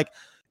 Even though, like,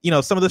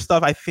 some of the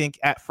stuff I think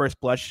at first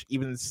blush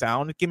even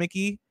sound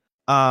gimmicky.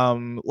 I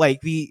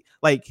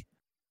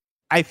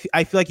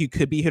feel like you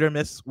could be hit or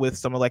miss with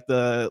some of like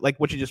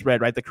what you just read,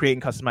 right? The create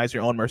and customize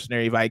your own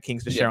mercenary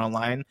Vikings to share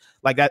online.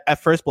 Like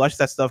at first blush,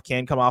 that stuff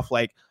can come off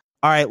like,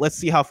 all right, let's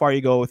see how far you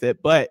go with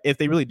it. But if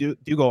they really do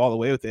go all the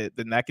way with it,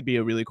 then that could be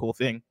a really cool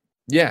thing.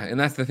 Yeah, and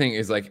that's the thing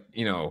is like,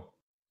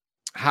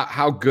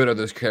 how good are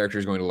those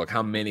characters going to look?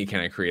 How many can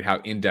I create? How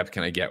in-depth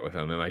can I get with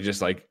them? Am I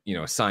just like,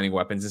 assigning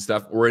weapons and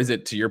stuff? Or is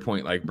it, to your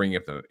point, like bringing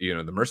up the,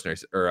 the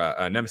mercenaries or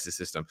a Nemesis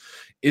system?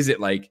 Is it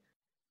like,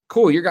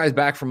 cool, your guys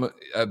back from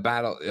a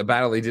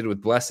battle they did with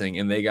Blessing,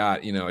 and they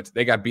got,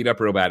 they got beat up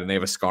real bad, and they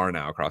have a scar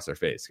now across their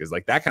face, because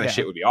like that kind of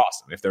shit would be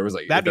awesome if there was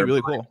like, that'd be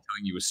really cool,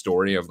 telling you a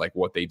story of like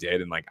what they did,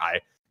 and like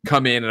I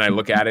come in and I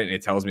look at it and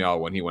it tells me, oh,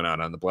 when he went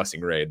out on the Blessing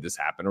raid, this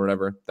happened or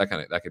whatever. That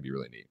could be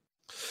really neat.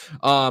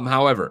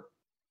 However,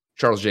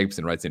 Charles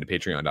Jacobson writes into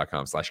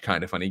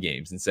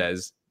patreon.com/kindafunnygames and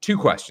says 2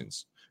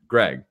 questions.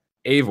 Greg,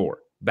 Eivor,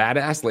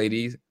 badass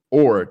ladies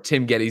or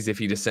Tim Gettys if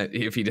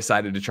he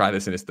decided to try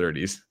this in his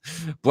 30s.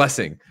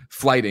 Blessing,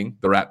 flighting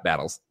the rap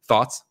battles.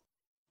 Thoughts?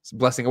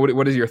 Blessing,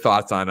 what is your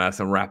thoughts on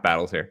some rap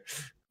battles here?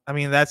 I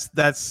mean, that's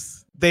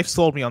they've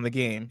sold me on the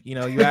game. You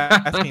know, you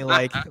asked me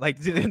like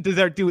does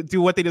that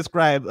do what they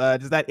describe?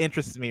 Does that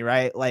interest me,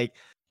 right? Like,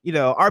 you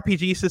know,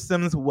 RPG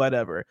systems,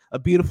 whatever. A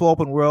beautiful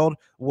open world,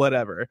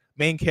 whatever.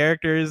 Main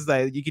characters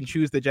that you can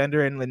choose the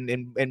gender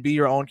and be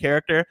your own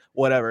character,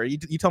 whatever. You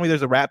tell me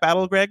there's a rap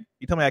battle, Greg?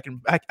 You tell me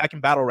I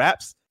can battle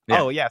raps?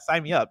 Yeah. Oh yeah,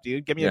 sign me up,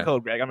 dude. Give me a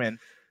code, Greg. I'm in.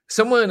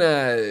 Someone,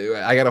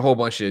 I got a whole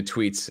bunch of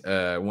tweets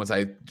once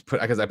I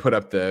put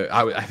up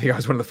I think I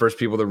was one of the first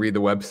people to read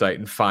the website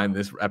and find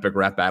this epic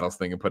rap battles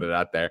thing and put it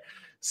out there.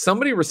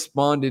 Somebody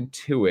responded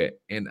to it,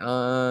 and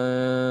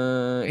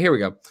here we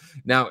go.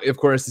 Now, of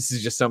course, this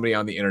is just somebody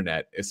on the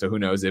internet, so who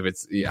knows if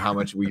it's how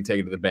much we can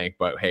take it to the bank.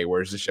 But hey,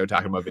 where's the show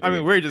talking about video? I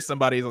mean, we're just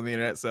somebody's on the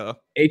internet. So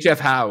HF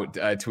Howe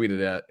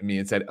tweeted at me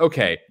and said,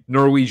 "Okay,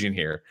 Norwegian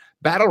here.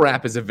 Battle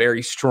rap is a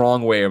very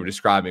strong way of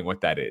describing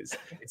what that is.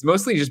 It's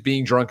mostly just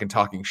being drunk and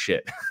talking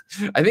shit.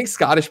 I think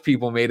Scottish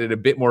people made it a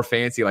bit more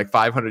fancy like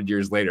 500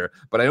 years later,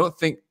 but don't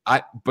think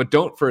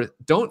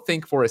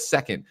for a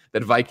second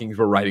that Vikings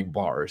were writing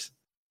bars."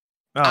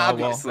 Oh,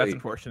 obviously, well, that's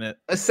unfortunate.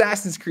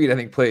 Assassin's Creed, I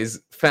think, plays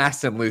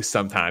fast and loose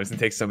sometimes and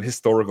takes some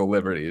historical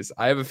liberties.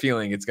 I have a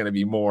feeling it's going to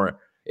be more.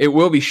 It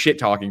will be shit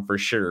talking for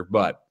sure,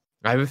 but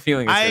I have a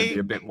feeling it's going to be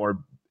a bit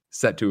more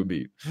set to a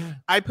beat.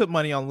 I put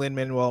money on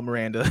Lin-Manuel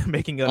Miranda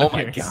making an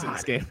appearance in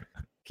this game.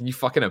 Can you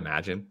fucking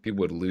imagine? People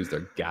would lose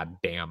their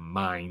goddamn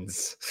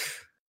minds.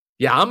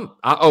 Yeah,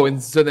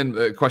 and so then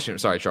the question.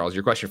 Sorry, Charles.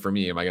 Your question for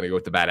me: am I going to go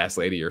with the badass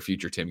lady or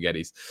future Tim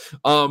Gettys?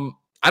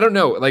 I don't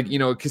know. Like, you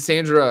know,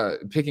 Cassandra,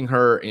 picking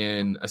her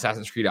in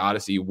Assassin's Creed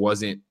Odyssey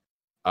wasn't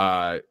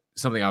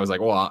something I was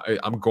like, well,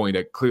 I'm going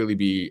to clearly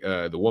be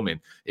the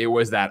woman. It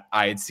was that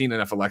I had seen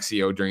enough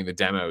Alexio during the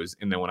demos,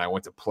 and then when I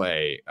went to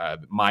play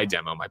my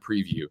demo, my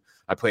preview,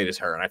 I played as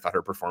her, and I thought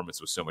her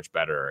performance was so much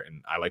better,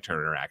 and I liked her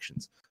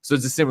interactions. So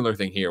it's a similar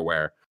thing here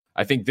where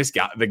I think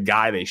the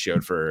guy they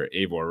showed for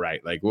Eivor,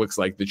 right, like looks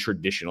like the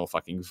traditional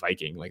fucking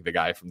Viking, like the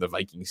guy from the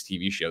Vikings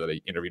TV show that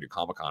they interviewed at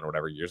Comic-Con or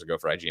whatever years ago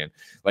for IGN.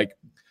 Like,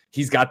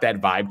 he's got that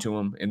vibe to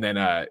him. And then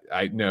I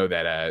know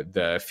that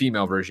the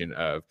female version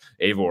of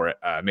Eivor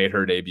made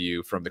her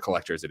debut from the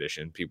collector's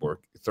edition. People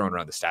were throwing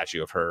around the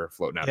statue of her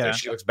floating out there.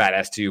 She looks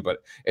badass too, but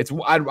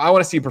I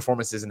want to see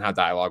performances and how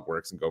dialogue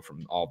works and go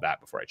from all of that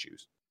before I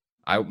choose.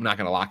 I'm not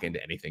going to lock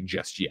into anything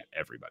just yet,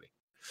 everybody.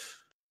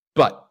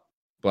 But,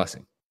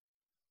 Blessing.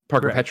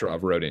 Parker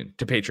Petrov wrote in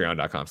to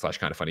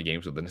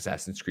patreon.com/kindoffunnygames with an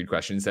Assassin's Creed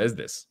question and says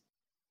this.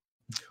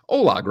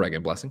 Hola, Greg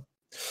and Blessing.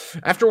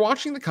 After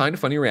watching the Kind of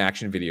Funny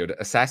reaction video to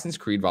Assassin's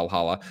Creed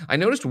Valhalla, I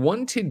noticed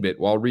one tidbit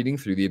while reading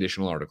through the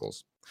additional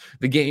articles.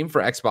 The game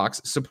for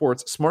Xbox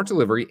supports smart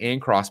delivery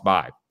and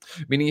cross-buy,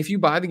 meaning if you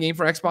buy the game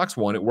for Xbox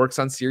One, it works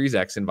on Series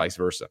X and vice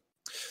versa.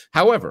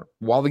 However,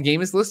 while the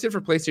game is listed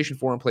for PlayStation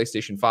 4 and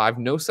PlayStation 5,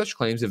 no such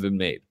claims have been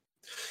made.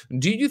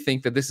 Do you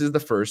think that this is the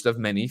first of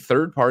many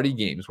third-party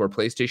games where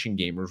PlayStation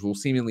gamers will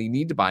seemingly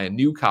need to buy a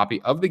new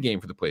copy of the game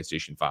for the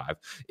PlayStation 5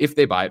 if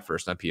they buy it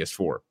first on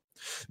PS4?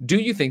 Do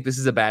you think this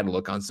is a bad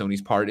look on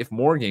Sony's part if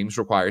more games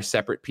require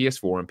separate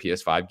PS4 and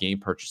PS5 game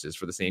purchases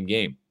for the same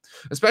game?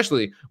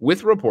 Especially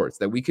with reports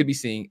that we could be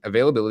seeing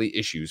availability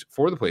issues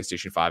for the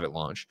PlayStation 5 at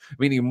launch,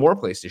 meaning more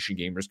PlayStation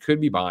gamers could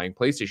be buying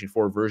PlayStation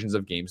 4 versions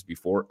of games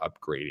before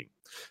upgrading.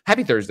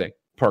 Happy Thursday,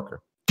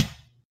 Parker.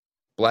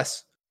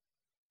 Bless.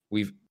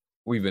 We've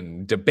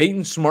been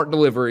debating smart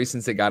delivery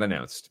since it got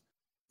announced.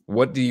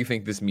 What do you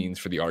think this means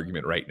for the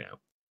argument right now?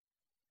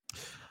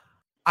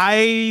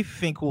 I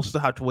think we'll still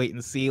have to wait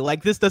and see.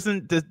 Like, this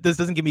doesn't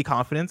give me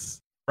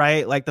confidence,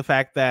 right? Like the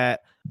fact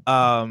that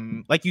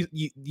like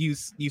you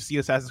see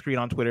Assassin's Creed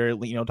on Twitter,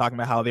 you know, talking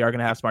about how they are going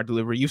to have smart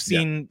delivery. We've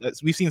seen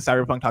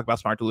Cyberpunk talk about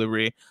smart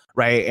delivery,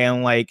 right?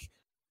 And like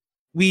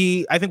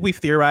I think we've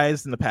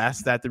theorized in the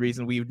past that the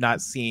reason we've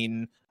not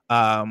seen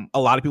a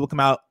lot of people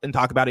come out and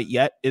talk about it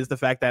yet is the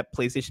fact that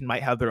PlayStation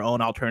might have their own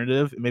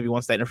alternative. And maybe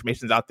once that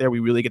information is out there, we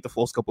really get the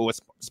full scope of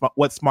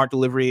what smart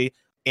delivery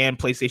and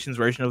PlayStation's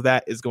version of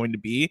that is going to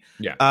be.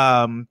 Yeah.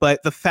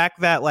 But the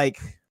fact that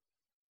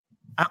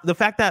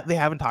they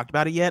haven't talked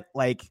about it yet,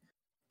 like,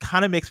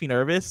 kind of makes me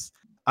nervous.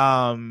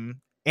 And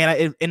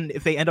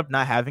if they end up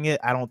not having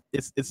it,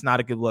 it's not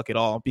a good look at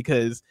all,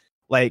 because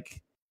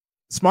like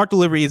smart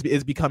delivery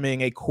is becoming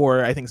a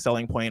core, I think,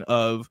 selling point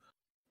of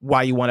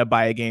why you want to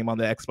buy a game on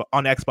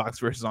Xbox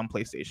versus on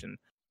PlayStation,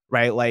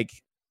 right? Like,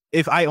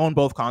 if I own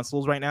both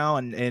consoles right now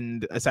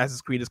and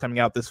Assassin's Creed is coming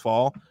out this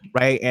fall,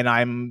 right, and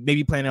I'm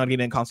maybe planning on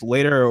getting a console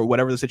later or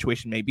whatever the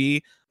situation may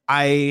be,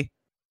 I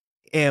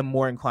am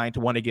more inclined to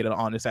want to get it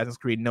on Assassin's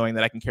Creed knowing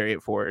that I can carry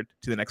it forward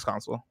to the next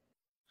console.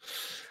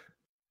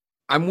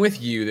 I'm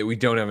with you that we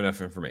don't have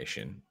enough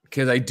information,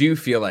 because I do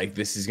feel like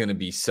this is going to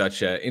be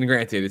such a, and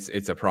granted,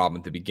 it's a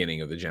problem at the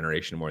beginning of the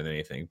generation more than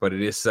anything, but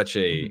it is such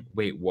a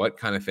wait, what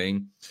kind of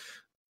thing.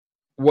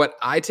 What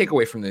I take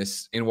away from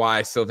this, and why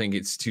I still think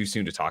it's too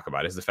soon to talk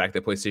about, is the fact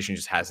that PlayStation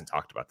just hasn't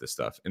talked about this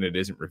stuff and it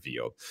isn't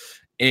revealed.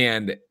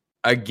 And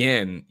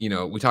again,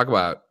 we talk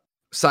about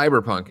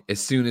Cyberpunk. As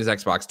soon as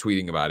Xbox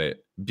tweeting about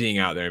it, being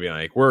out there and being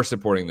like, we're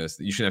supporting this,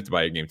 you shouldn't have to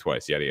buy a game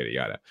twice, yada yada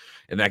yada,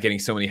 and that getting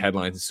so many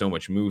headlines and so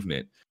much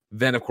movement.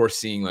 Then of course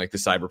seeing like the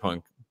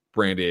Cyberpunk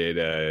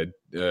branded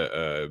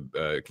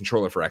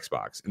controller for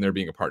Xbox, and there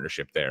being a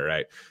partnership there,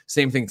 right?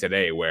 Same thing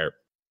today where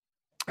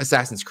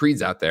Assassin's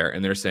Creed's out there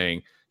and they're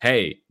saying,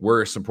 hey,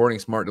 we're supporting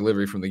smart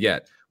delivery from the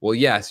get. Well,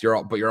 yes,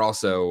 you're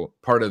also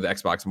part of the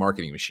Xbox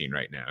marketing machine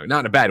right now.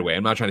 Not in a bad way.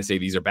 I'm not trying to say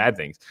these are bad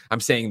things. I'm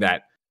saying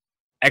that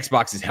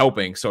Xbox is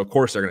helping, so of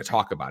course they're going to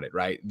talk about it,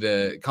 right?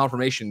 The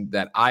confirmation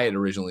that I had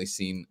originally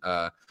seen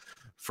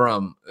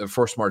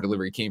for smart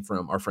delivery came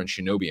from our friend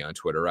Shinobi on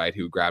Twitter, right?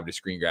 Who grabbed a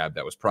screen grab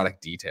that was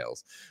product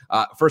details.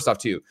 First off,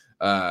 too,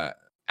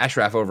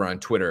 Ashraf over on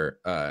Twitter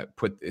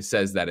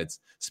says that it's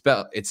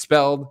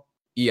spelled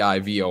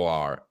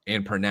EIVOR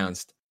and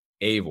pronounced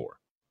Eivor,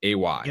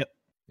 AY. Yep.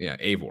 Yeah,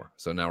 Eivor.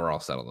 So now we're all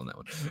settled on that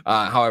one.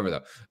 However,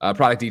 though,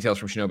 product details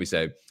from Shinobi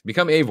say,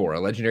 become Eivor, a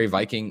legendary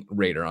Viking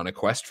raider on a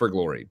quest for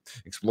glory.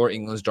 Explore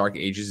England's dark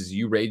ages as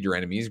you raid your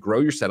enemies, grow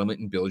your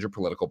settlement, and build your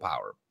political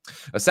power.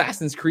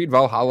 Assassin's Creed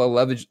Valhalla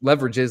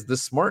leverages the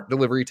smart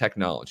delivery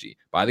technology.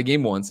 Buy the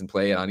game once and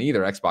play it on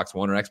either Xbox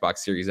One or Xbox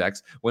Series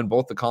X when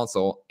both the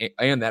console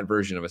and that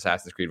version of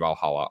Assassin's Creed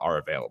Valhalla are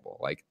available.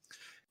 Like,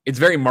 it's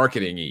very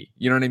marketing-y.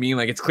 You know what I mean?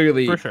 Like, it's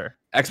clearly for sure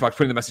Xbox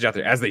putting the message out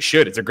there, as they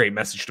should. It's a great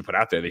message to put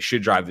out there. They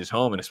should drive this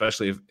home, and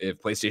especially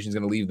if PlayStation's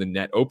going to leave the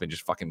net open,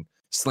 just fucking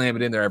slam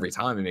it in there every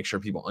time and make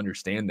sure people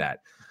understand that.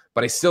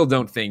 But I still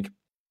don't think,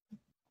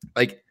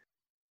 like,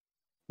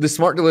 the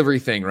smart delivery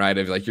thing, right,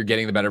 of like you're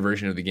getting the better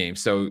version of the game.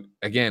 So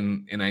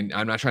again, and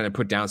I'm not trying to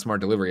put down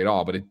smart delivery at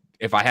all, but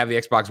if I have the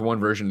Xbox One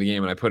version of the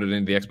game and I put it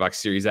into the Xbox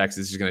Series X,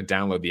 this is going to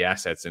download the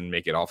assets and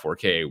make it all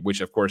 4K, which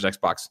of course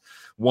Xbox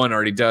One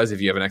already does if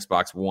you have an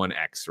Xbox One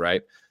X,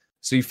 right?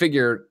 So you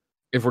figure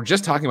if we're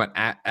just talking about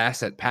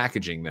asset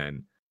packaging,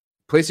 then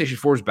PlayStation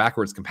 4 is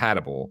backwards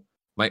compatible.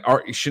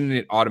 Shouldn't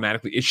it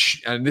automatically?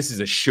 And this is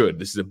a should.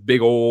 This is a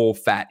big old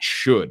fat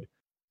should.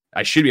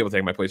 I should be able to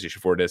take my PlayStation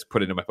 4 disc,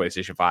 put it into my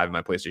PlayStation 5, and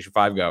my PlayStation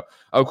 5 go,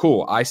 oh,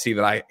 cool, I see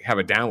that I have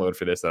a download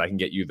for this that I can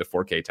get you the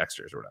 4K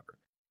textures or whatever.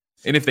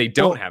 And if they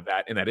don't have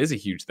that, and that is a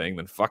huge thing,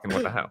 then fucking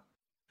what the hell?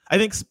 I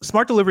think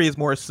smart delivery is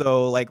more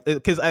so like,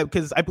 because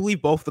I believe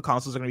both the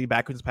consoles are going to be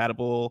backwards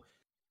compatible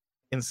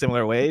in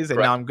similar ways, and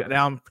right.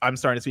 now I'm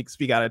starting to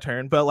speak out of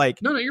turn, but like,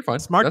 no, you're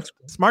fine. Smart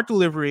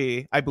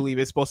delivery, I believe,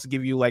 is supposed to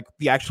give you like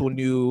the actual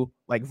new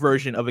like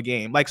version of a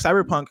game, like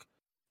Cyberpunk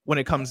when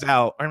it comes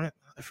out. I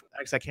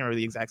can't remember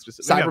the exact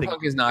specific.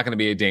 Cyberpunk is not going to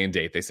be a day and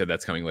date. They said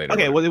that's coming later.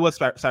 Okay, well, it was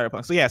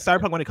Cyberpunk. So yeah,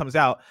 Cyberpunk when it comes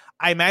out,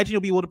 I imagine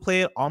you'll be able to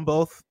play it on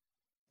both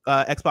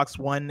Xbox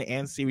One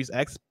and Series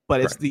X,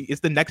 but it's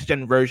the next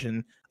gen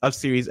version of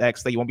Series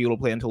X that you won't be able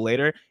to play until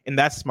later, and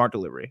that's smart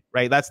delivery,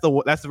 right? That's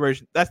the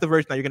version that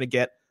you're going to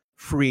get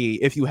free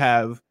if you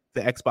have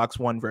the Xbox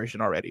One version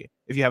already,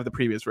 if you have the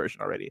previous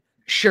version already.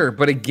 Sure,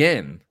 but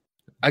again,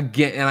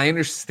 and I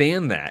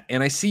understand that,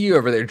 and I see you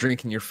over there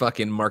drinking your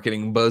fucking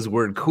marketing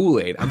buzzword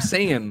Kool-Aid. I'm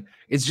saying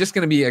it's just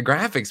going to be a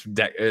graphics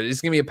deck.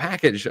 It's going to be a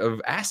package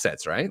of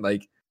assets, right?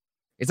 Like,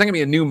 it's not going to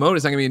be a new mode.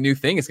 It's not going to be a new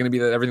thing. It's going to be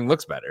that everything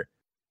looks better.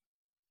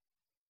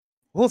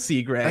 We'll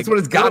see, Greg. That's what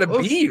it's got to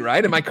be,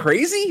 right? Am I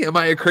crazy? Am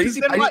I a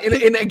crazy?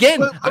 And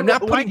again, I'm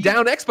not putting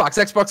down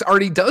Xbox. Xbox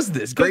already does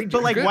this. Great,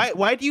 but like,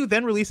 why do you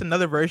then release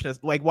another version? Of,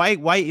 like,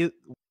 why?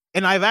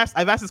 And I've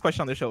asked this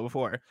question on the show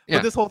before.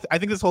 Yeah. But I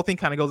think this whole thing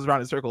kind of goes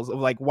around in circles of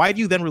like, why do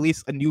you then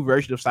release a new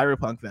version of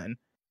Cyberpunk then?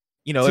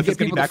 You know, if it's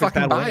going to be backwards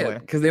compatible anyway.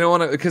 Because they don't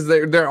want to. Because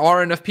there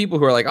are enough people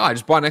who are like, oh, I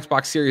just bought an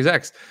Xbox Series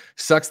X.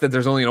 Sucks that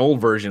there's only an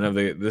old version of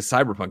the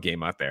Cyberpunk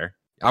game out there.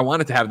 I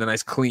wanted to have the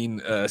nice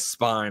clean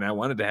spine. I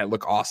wanted to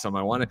look awesome.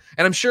 And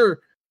I'm sure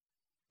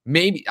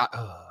maybe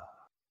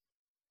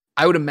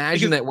I would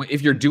imagine that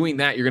if you're doing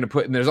that, you're going to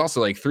put, and there's also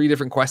like 3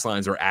 different quest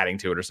lines we're adding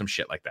to it or some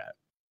shit like that.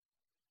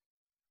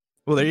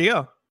 Well, there you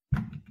go.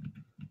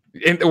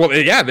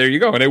 Yeah, there you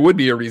go. And it would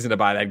be a reason to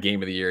buy that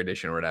Game of the Year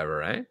edition or whatever,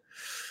 right?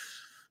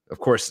 Of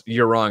course,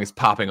 You're Wrong is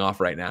popping off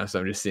right now. So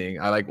I'm just seeing,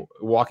 I like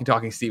Walking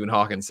Talking Stephen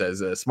Hawkins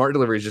says, smart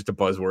delivery is just a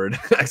buzzword.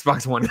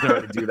 Xbox One can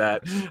already do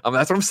that. That's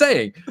what I'm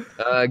saying.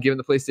 Given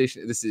the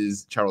PlayStation, this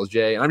is Charles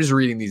J. And I'm just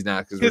reading these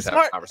now because we're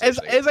having a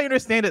conversation. As I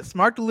understand it,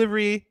 smart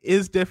delivery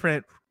is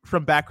different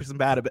from backwards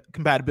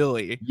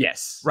compatibility.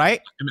 Yes.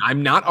 Right?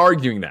 I'm not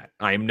arguing that.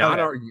 I am not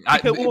arguing.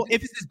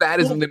 If it's as bad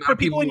as the amount of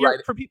people who write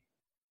it.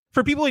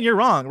 For people and You're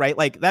Wrong, right?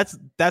 Like that's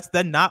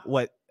then not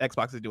what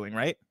Xbox is doing,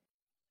 right?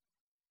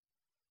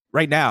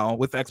 Right now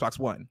with Xbox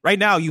One. Right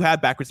now you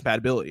have backwards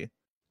compatibility.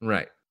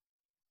 Right.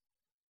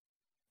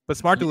 But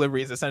smart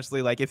delivery is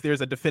essentially like if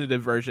there's a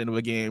definitive version of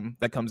a game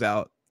that comes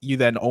out, you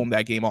then own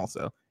that game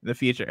also in the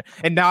future.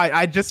 And now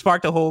I just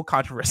sparked a whole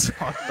controversy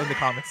in the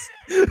comments.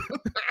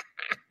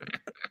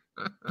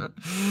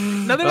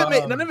 None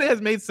of it has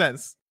made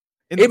sense.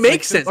 It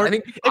makes sense.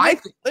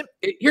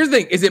 Here's the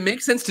thing: is it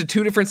makes sense to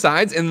 2 different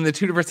sides, and then the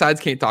 2 different sides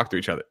can't talk to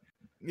each other.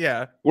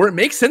 Yeah. Where it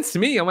makes sense to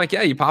me, I'm like,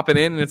 yeah, you pop it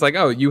in, and it's like,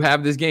 oh, you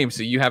have this game,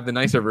 so you have the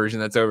nicer version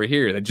that's over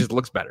here that just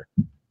looks better.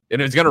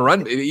 And it's going to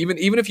run even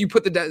if you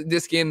put the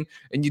disc in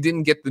and you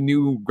didn't get the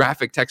new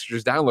graphic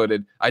textures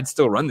downloaded, I'd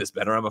still run this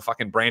better. I'm a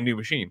fucking brand new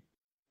machine.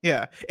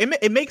 Yeah,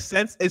 it makes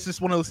sense. It's just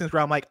one of those things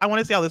where I'm like, I want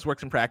to see how this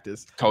works in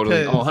practice.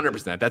 Totally.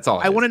 100%. That's all.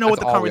 I want to know what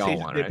the conversation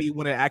is going to be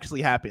when it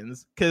actually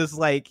happens. Because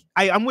like,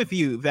 I'm with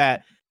you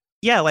that,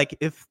 yeah, like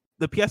if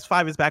the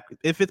PS5 is back,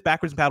 if it's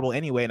backwards compatible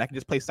anyway, and I can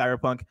just play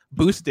Cyberpunk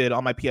boosted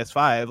on my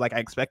PS5, like I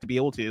expect to be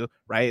able to,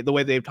 right? The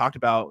way they've talked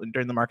about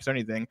during the Mark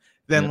Cerny thing,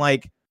 then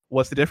like,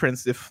 what's the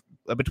difference if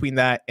between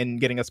that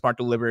and getting a smart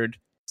delivered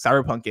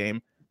Cyberpunk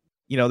game?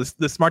 You know,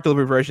 the smart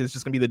delivery version is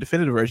just going to be the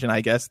definitive version,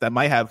 I guess, that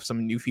might have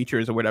some new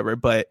features or whatever.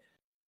 But,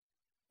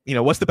 you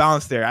know, what's the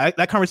balance there?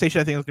 That conversation,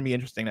 I think, is going to be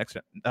interesting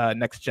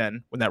next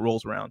gen when that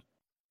rolls around.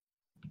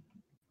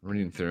 I'm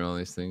reading through all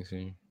these things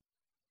here.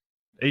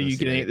 Are you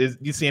getting? Do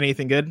you see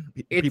anything good?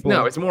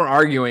 It's more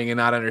arguing and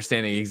not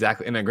understanding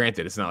exactly. And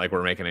granted, it's not like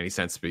we're making any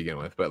sense to begin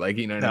with, but like,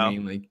 you know what I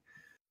mean? Like,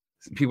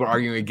 people are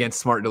arguing against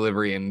smart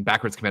delivery and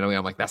backwards compatibility.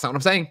 I'm like, that's not what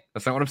I'm saying.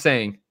 That's not what I'm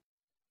saying.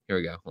 Here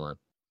we go. Hold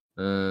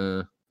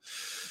on.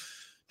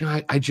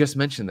 No, I just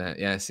mentioned that.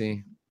 Yeah,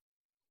 see.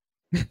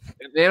 The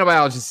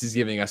Nanobiologist is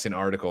giving us an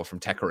article from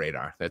Tech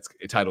Radar that's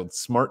titled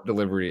Smart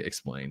Delivery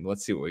Explained.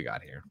 Let's see what we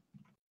got here.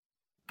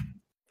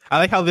 I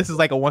like how this is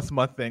like a once a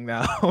month thing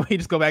now. We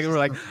just go back and we're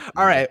like,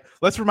 all right,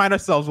 let's remind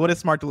ourselves, what is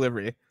smart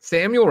delivery?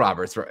 Samuel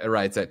Roberts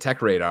writes at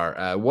Tech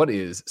Radar, what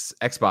is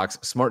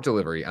Xbox smart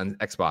delivery on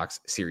Xbox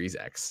Series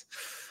X?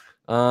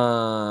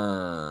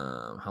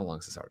 How long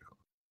is this article?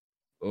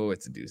 Oh,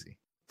 it's a doozy.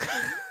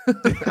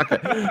 Okay.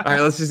 All right,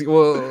 let's just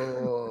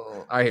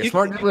all right, here.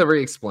 Smart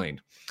delivery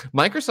explained.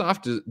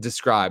 Microsoft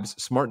describes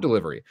smart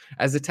delivery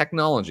as a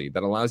technology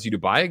that allows you to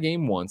buy a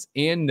game once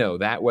and know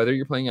that whether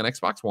you're playing on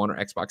Xbox One or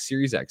Xbox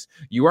Series X,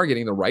 you are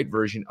getting the right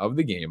version of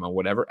the game on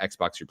whatever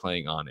Xbox you're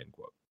playing on, end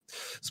quote.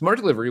 Smart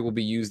delivery will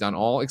be used on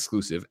all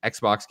exclusive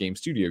Xbox Game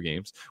Studio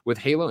games, with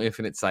Halo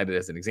Infinite cited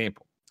as an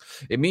example.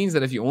 It means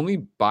that if you only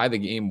buy the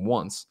game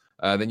once,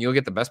 then you'll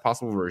get the best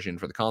possible version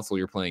for the console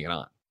you're playing it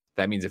on.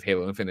 That means if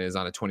Halo Infinite is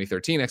on a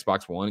 2013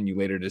 Xbox One and you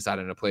later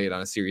decided to play it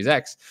on a Series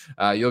X,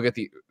 you'll get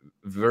the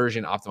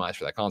version optimized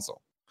for that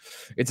console.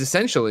 It's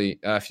essentially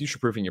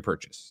future-proofing your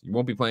purchase. You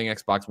won't be playing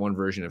Xbox One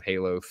version of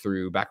Halo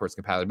through backwards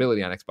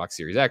compatibility on Xbox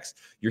Series X.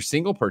 Your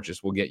single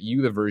purchase will get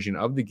you the version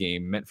of the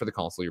game meant for the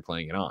console you're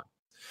playing it on.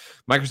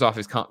 Microsoft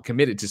has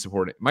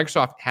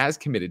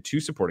committed to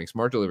supporting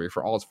smart delivery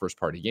for all its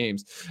first-party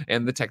games,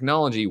 and the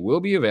technology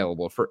will be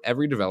available for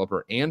every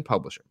developer and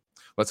publisher.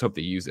 Let's hope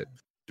they use it.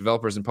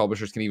 Developers and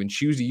publishers can even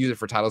choose to use it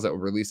for titles that were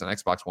released on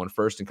Xbox One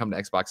first and come to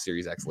Xbox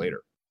Series X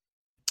later.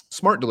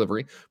 Smart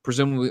delivery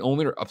presumably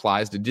only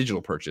applies to digital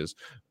purchases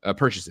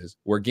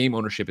where game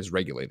ownership is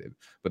regulated.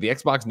 But the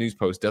Xbox News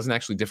Post doesn't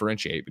actually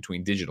differentiate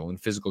between digital and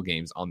physical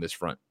games on this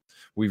front.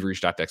 We've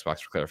reached out to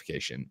Xbox for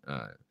clarification,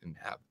 and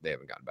they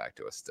haven't gotten back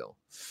to us still.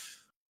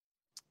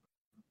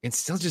 It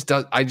still just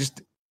does.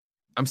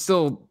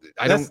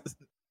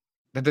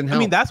 That didn't help. I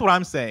mean, that's what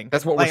I'm saying.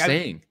 That's what we're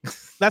saying.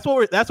 That's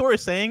what we're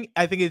saying.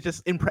 I think it's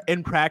just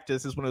in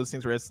practice is one of those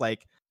things where it's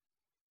like,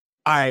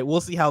 all right,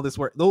 we'll see how this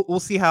works. We'll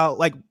see how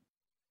like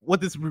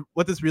what this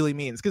really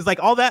means, because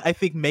like all that I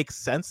think makes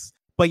sense.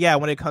 But yeah,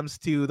 when it comes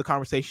to the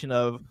conversation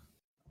of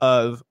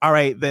all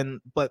right, then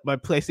but my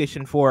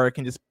PlayStation 4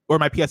 can just or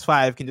my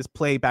PS5 can just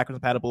play backwards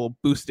compatible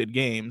boosted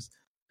games.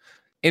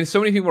 And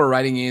so many people are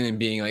writing in and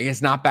being like,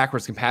 it's not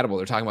backwards compatible.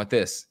 They're talking about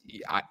this.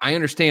 I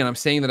understand. I'm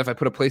saying that if I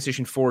put a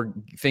PlayStation 4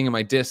 thing in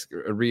my disc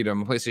read on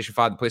a PlayStation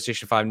 5, the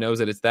PlayStation 5 knows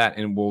that it's that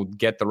and will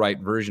get the right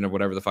version of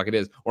whatever the fuck it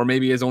is. Or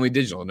maybe it's only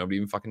digital and nobody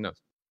even fucking knows.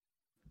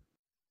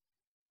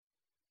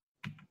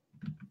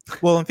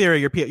 Well, in theory,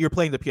 you're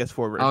playing the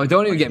PS4 version. Oh,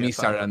 don't even get me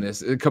started on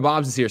this.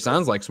 Kebabs is here.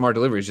 Sounds like smart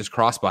delivery is just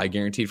cross-buy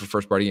guaranteed for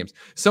first-party games.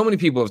 So many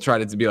people have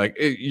tried it to be like,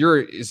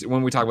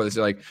 when we talk about this,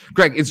 you're like,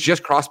 Greg, it's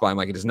just cross-buy. I'm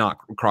like, it is not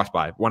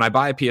cross-buy. When I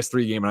buy a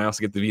PS3 game and I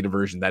also get the Vita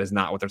version, that is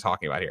not what they're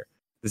talking about here.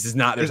 This is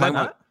not. They're talking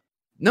about.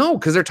 No,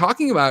 because they're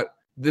talking about.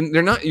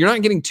 They're not. You're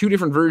not getting two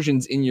different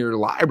versions in your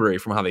library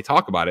from how they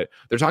talk about it.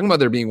 They're talking about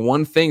there being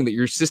one thing that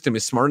your system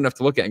is smart enough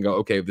to look at and go,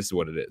 okay, this is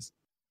what it is.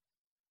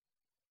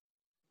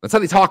 That's how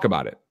they talk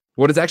about it.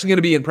 What it's actually going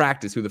to be in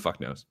practice, who the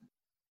fuck knows?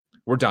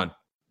 We're done.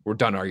 We're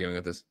done arguing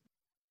with this.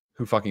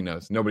 Who fucking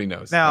knows? Nobody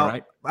knows. Now, all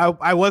right?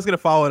 I was going to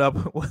follow it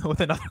up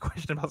with another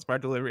question about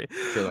smart delivery.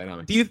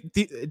 Sure, do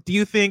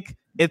you think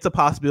it's a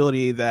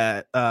possibility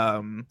that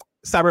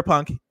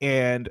Cyberpunk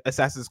and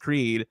Assassin's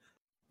Creed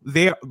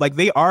they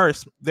are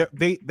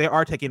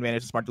taking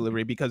advantage of smart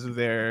delivery because of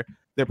their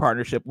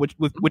partnership, which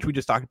we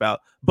just talked about?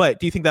 But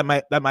do you think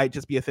that might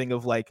just be a thing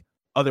of like,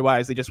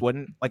 otherwise they just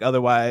wouldn't, like,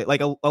 otherwise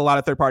like a lot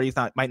of third parties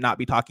might not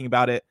be talking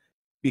about it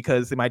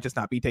because they might just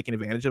not be taking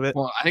advantage of it?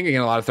 Well, I think again,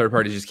 a lot of third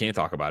parties just can't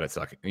talk about it.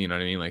 So, you know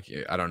what I mean? Like,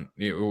 I don't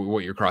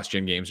what your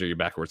cross-gen games or your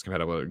backwards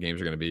compatible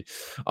games are going to be.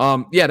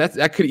 Yeah,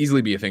 that could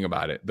easily be a thing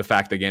about it. The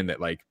fact again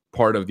that like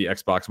part of the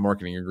Xbox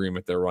marketing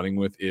agreement they're running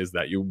with is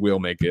that you will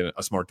make it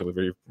a smart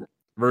delivery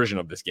version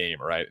of this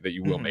game, right? That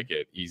you will make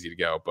it easy to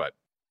go. But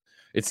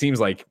it seems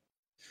like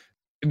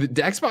the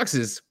Xbox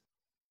has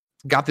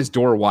got this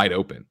door wide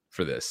open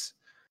for this.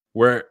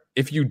 where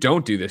if you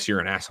don't do this, you're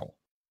an asshole.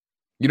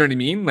 You know what I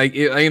mean? Like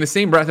in the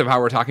same breath of how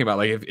we're talking about,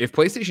 like if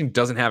PlayStation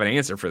doesn't have an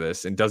answer for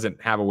this and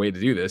doesn't have a way to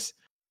do this,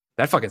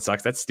 that fucking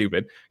sucks. That's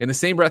stupid. In the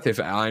same breath, if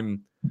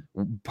I'm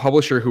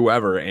publisher,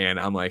 whoever, and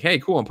I'm like, hey,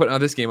 cool, I'm putting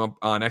out this game up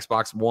on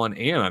Xbox One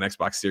and on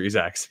Xbox Series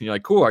X. And you're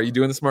like, cool, are you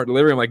doing the smart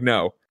delivery? I'm like,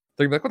 no.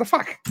 They're like, what the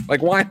fuck?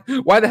 Like,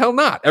 why the hell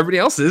not? Everybody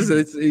else is.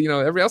 It's,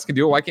 everybody else can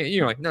do it. Why can't you?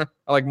 You're like, nah,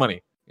 I like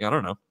money. I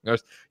don't know. You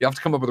have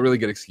to come up with a really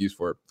good excuse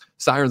for it.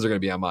 Sirens are going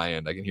to be on my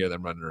end. I can hear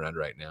them running around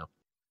right now.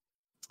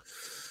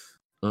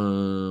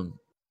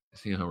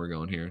 See how we're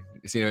going here.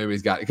 See how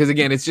everybody's got it. Because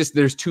again, it's just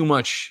there's too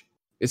much.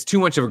 It's too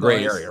much of a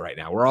gray area right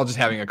now. We're all just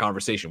having a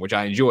conversation, which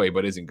I enjoy,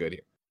 but isn't good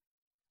here.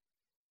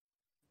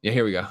 Yeah,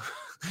 here we go.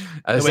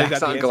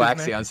 Saxon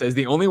Galaxion says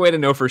the only way to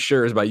know for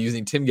sure is by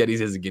using Tim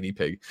Geddes as a guinea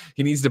pig.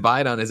 He needs to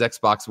buy it on his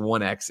Xbox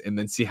One X and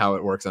then see how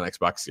it works on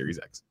Xbox Series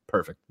X.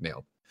 Perfect.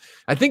 Nailed.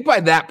 I think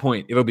by that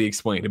point, it'll be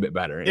explained a bit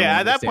better. Yeah,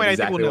 at that point,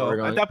 exactly I think we'll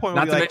know. At that point,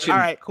 we'll be like, all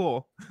right,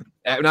 cool.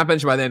 Not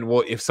mentioned by then,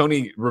 well, if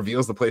Sony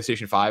reveals the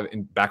PlayStation 5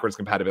 and backwards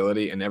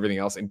compatibility and everything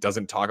else and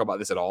doesn't talk about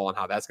this at all and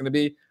how that's going to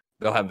be,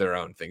 they'll have their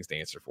own things to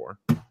answer for.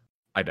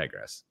 I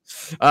digress.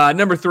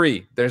 Number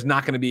 3, there's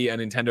not going to be a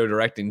Nintendo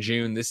Direct in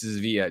June. This is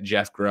via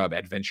Jeff Grubb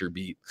at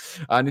VentureBeat.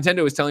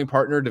 Nintendo is telling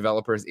partner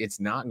developers it's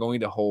not going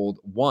to hold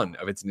one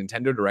of its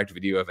Nintendo Direct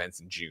video events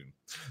in June.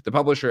 The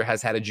publisher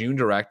has had a June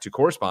Direct to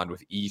correspond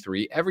with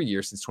E3 every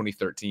year since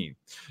 2013.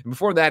 And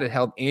before that, it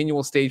held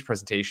annual stage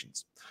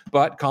presentations.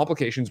 But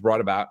complications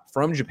brought about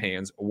from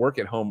Japan's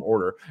work-at-home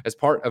order as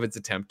part of its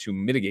attempt to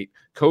mitigate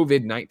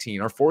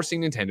COVID-19 are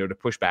forcing Nintendo to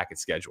push back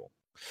its schedule.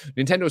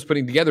 Nintendo was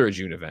putting together a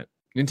June event.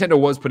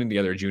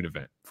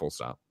 Full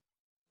stop.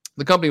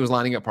 The company was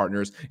lining up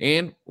partners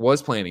and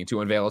was planning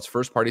to unveil its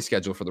first-party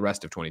schedule for the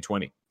rest of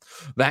 2020.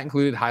 That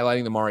included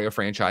highlighting the Mario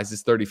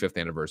franchise's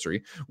 35th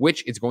anniversary,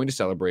 which it's going to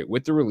celebrate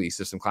with the release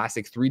of some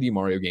classic 3D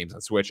Mario games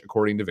on Switch,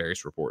 according to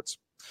various reports.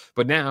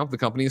 But now, the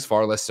company is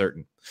far less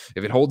certain.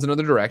 If it holds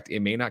another Direct,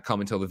 it may not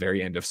come until the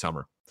very end of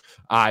summer.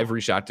 I've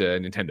reached out to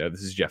Nintendo.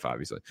 This is Jeff,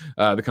 obviously.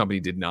 The company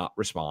did not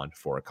respond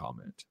for a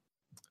comment.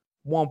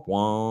 Womp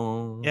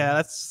womp.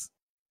 Yeah,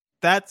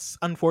 that's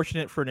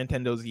unfortunate for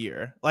Nintendo's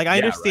year. Like, I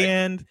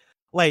understand,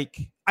 right.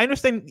 I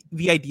understand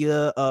the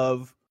idea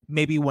of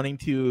maybe wanting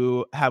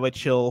to have a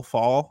chill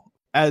fall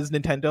as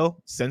Nintendo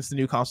since the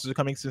new consoles are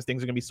coming, since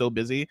things are going to be so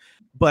busy.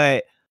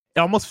 But it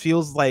almost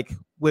feels like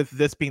with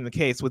this being the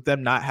case, with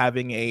them not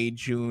having a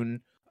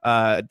June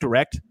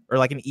Direct or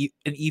like an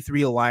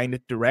E3 aligned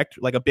Direct,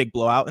 like a big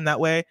blowout in that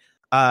way,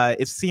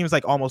 it seems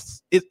like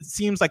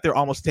they're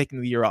almost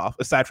taking the year off,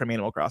 aside from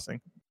Animal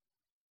Crossing,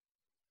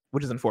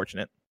 which is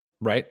unfortunate.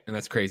 Right. And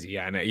that's crazy.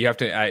 Yeah. And you have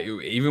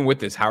to, even with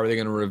this, how are they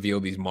going to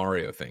reveal these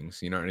Mario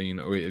things? You know what I mean?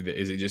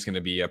 Is it just going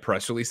to be a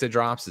press release that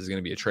drops? Is it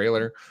going to be a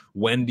trailer?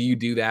 When do you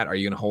do that? Are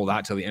you going to hold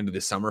out till the end of the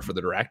summer for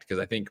the Direct?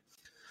 Because I think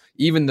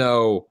even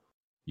though,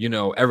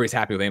 everybody's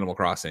happy with Animal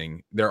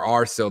Crossing, there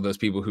are still those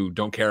people who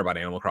don't care about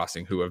Animal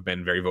Crossing who have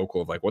been very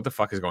vocal of like, what the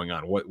fuck is going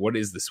on? What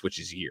is the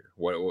Switch's year?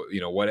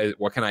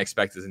 What can I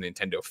expect as a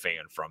Nintendo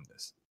fan from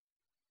this?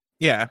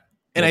 Yeah.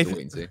 And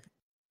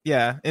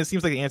yeah, it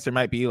seems like the answer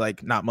might be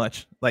like not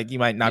much. Like you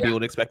might not be able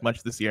to expect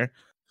much this year.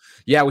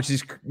 Yeah, which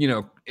is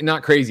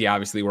not crazy.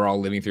 Obviously, we're all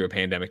living through a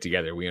pandemic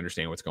together. We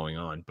understand what's going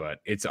on, but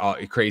it's all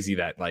crazy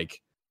that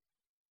like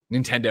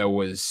Nintendo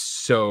was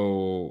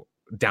so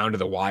down to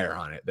the wire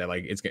on it that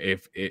like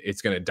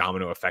it's going to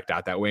domino effect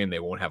out that way, and they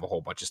won't have a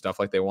whole bunch of stuff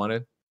like they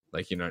wanted.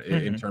 Like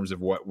in terms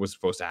of what was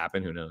supposed to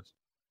happen, who knows?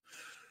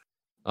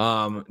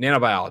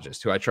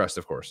 Nanobiologist, who I trust,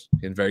 of course,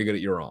 and very good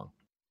at You're Wrong,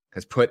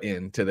 has put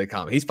into the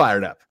comment. He's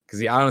fired up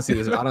because I don't see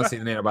this. I don't see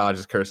the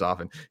nanobiologist curse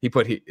often. He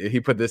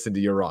put this into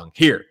You're Wrong.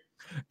 Here,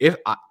 if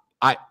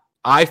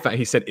I found,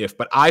 he said if,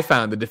 but I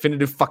found the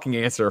definitive fucking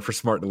answer for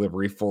smart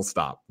delivery. Full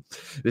stop.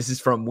 This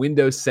is from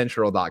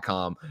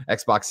WindowsCentral.com.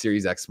 Xbox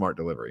Series X smart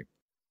delivery.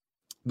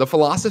 The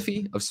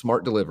philosophy of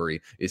smart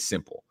delivery is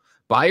simple.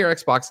 Buy your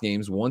Xbox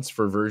games once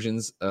for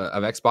versions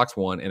of Xbox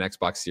One and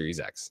Xbox Series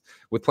X,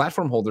 with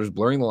platform holders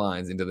blurring the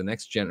lines into the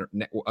next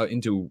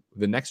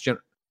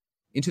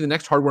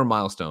hardware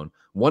milestone.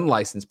 One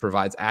license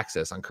provides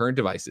access on current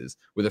devices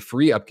with a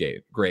free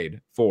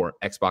upgrade for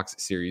Xbox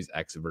Series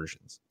X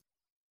versions.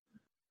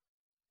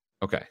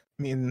 Okay.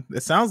 I mean,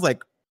 it sounds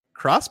like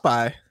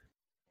cross-buy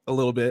a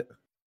little bit.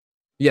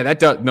 Yeah, that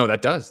does. No,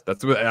 that does.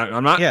 That's what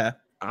I'm not. Yeah.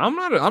 I'm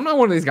not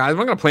one of these guys. I'm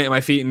not going to plant my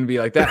feet and be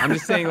like that. I'm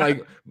just saying,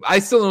 like, I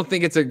still don't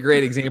think it's a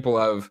great example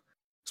of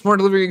smart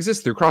delivery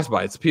exists through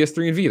cross-buy. It's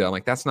PS3 and Vita. I'm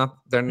like, that's not.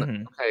 They're not,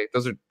 okay.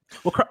 Those are.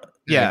 Well,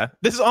 yeah.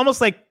 This is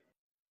almost like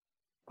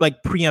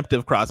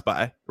preemptive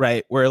cross-buy,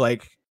 right? Where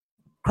like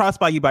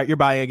cross-buy, you're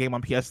buying a game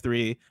on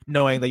PS3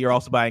 knowing that you're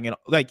also buying it.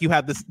 Like you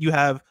have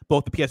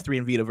both the PS3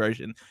 and Vita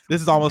version.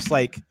 This is almost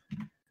like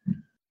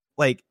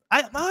I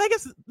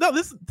guess no,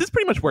 this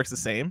pretty much works the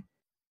same,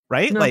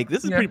 right? No, like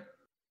this is pretty,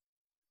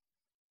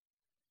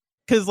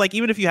 because like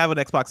even if you have an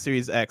Xbox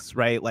Series X,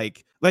 right?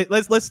 Like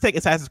let's take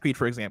Assassin's Creed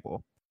for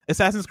example.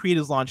 Assassin's Creed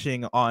is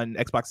launching on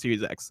Xbox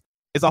Series X.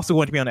 It's also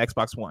going to be on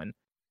Xbox One.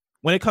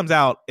 when it comes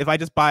out, if I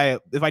just buy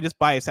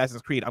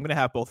Assassin's Creed, I'm gonna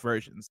have both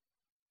versions.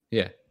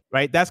 Yeah.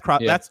 Right. That's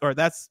smart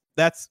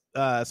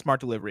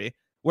delivery.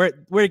 Where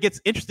it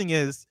gets interesting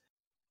is,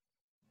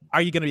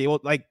 are you gonna be able,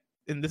 like,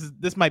 and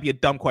this might be a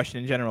dumb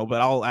question in general,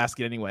 but I'll ask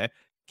it anyway.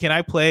 Can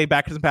I play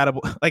backwards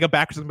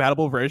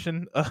compatible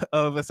version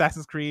of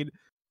Assassin's Creed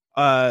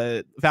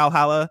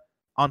Valhalla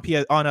on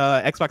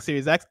Xbox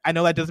Series X? I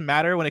know that doesn't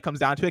matter when it comes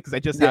down to it because I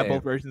just have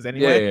both versions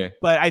anyway. Yeah.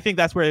 But I think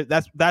that's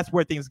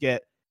where things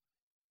get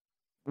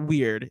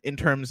weird in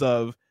terms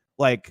of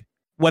like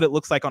what it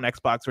looks like on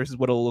Xbox versus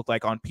what it'll look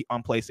like on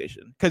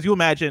PlayStation. Because you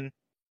imagine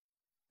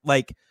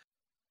like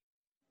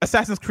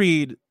Assassin's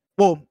Creed.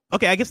 Well,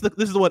 okay, I guess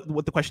this is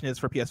what the question is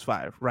for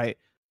PS5, right?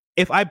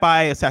 If I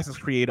buy Assassin's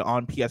Creed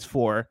on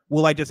PS4,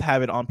 will I just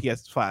have it on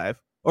PS5?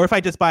 Or if I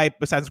just buy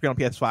Assassin's Creed on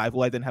PS5,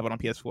 will I then have it on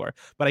PS4?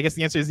 But I guess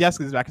the answer is yes,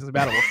 because it's backwards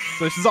compatible.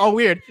 So this is all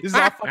weird. This is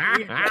all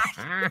fucking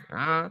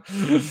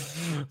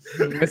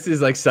weird. This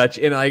is like such,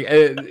 and like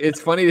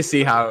it's funny to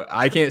see how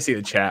I can't see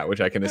the chat,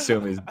 which I can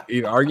assume is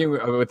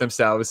arguing with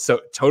themselves so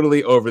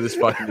totally over this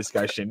fucking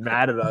discussion,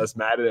 mad at us,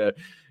 mad at it.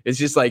 It's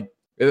just like,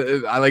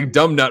 I like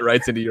dumb nut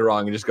writes into you're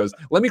wrong and just goes,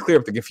 let me clear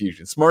up the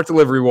confusion. Smart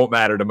delivery won't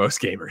matter to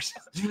most gamers.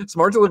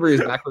 Smart delivery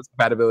is backwards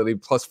compatibility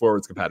plus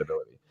forwards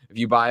compatibility. If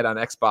you buy it on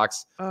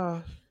Xbox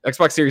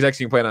Series X,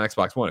 you can play it on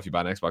Xbox One. If you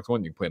buy it on Xbox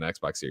One, you can play it on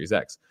Xbox Series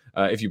X.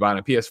 If you buy it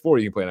on PS4,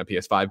 you can play it on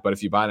PS5. But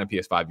if you buy it on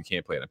PS5, you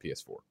can't play it on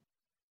PS4.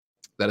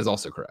 That is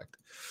also correct,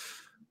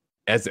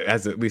 as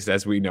at least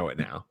as we know it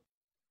now.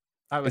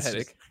 I have a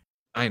headache.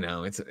 I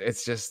know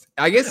it's just.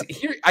 I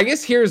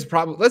guess here's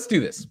probably. Let's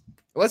do this.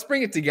 Let's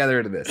bring it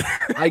together to this.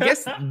 I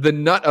guess the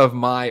nut of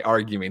my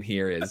argument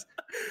here is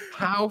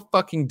how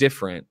fucking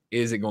different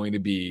is it going to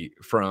be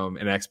from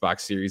an Xbox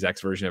Series X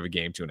version of a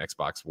game to an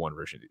Xbox One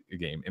version of a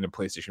game and a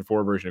PlayStation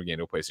 4 version of a game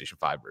to a PlayStation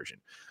 5 version?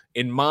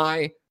 In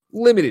my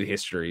limited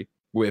history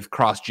with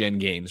cross-gen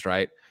games,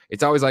 right?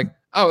 It's always like,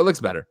 oh, it looks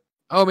better.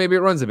 Oh, maybe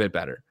it runs a bit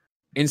better.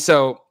 And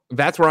so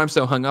that's where I'm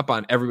so hung up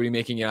on everybody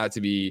making it out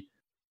to be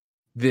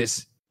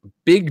this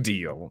big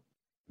deal,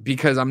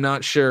 because I'm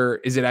not sure,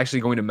 is it actually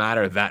going to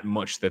matter that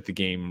much that the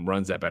game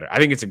runs that better? I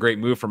think it's a great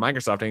move from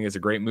Microsoft. I think it's a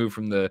great move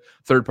from the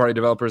third-party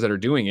developers that are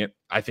doing it.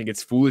 I think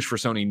it's foolish for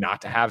Sony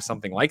not to have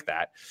something like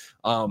that.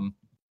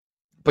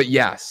 But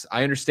yes,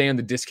 I understand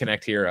the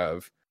disconnect here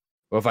of,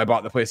 well, if I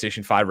bought the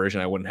PlayStation 5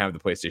 version, I wouldn't have the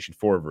PlayStation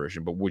 4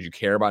 version. But would you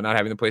care about not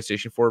having the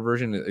PlayStation 4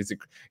 version?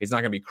 It's not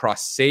going to be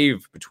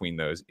cross-save between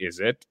those, is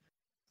it?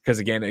 Because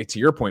again, to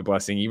your point,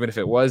 Blessing, even if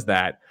it was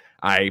that,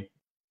 I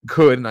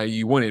could, and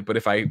you wouldn't, but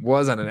if I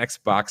was on an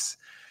Xbox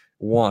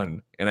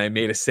One and I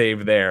made a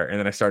save there and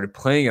then I started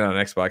playing it on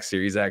Xbox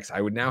Series X,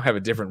 I would now have a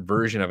different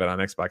version of it on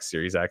Xbox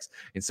Series X.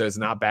 And so it's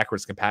not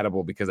backwards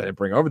compatible because I didn't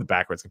bring over the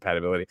backwards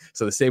compatibility.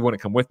 So the save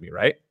wouldn't come with me,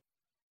 right?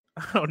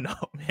 Oh no,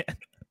 man.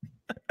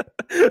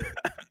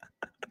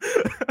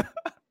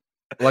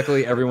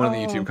 Luckily, everyone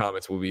in the YouTube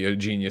comments will be a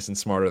genius and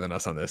smarter than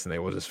us on this, and they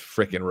will just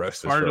freaking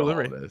roast us for all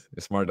of this.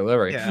 Smart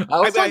delivery. Yeah.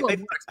 Let's talk about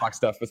Xbox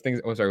stuff with things.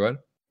 Oh, sorry, go ahead.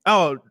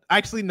 Oh,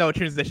 actually, no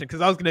transition, because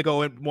I was going to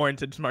go more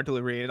into smart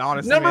delivery. And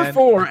honestly, Number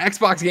 4,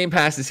 Xbox Game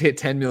Pass has hit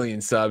 10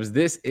 million subs.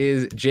 This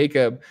is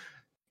Jacob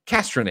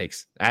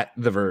Castronakes at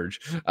The Verge.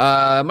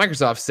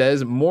 Microsoft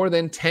says more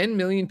than 10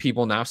 million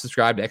people now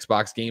subscribe to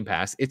Xbox Game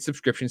Pass, its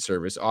subscription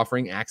service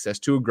offering access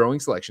to a growing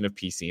selection of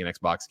PC and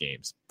Xbox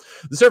games.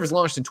 The service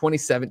launched in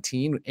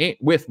 2017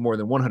 with more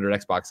than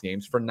 100 Xbox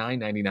games for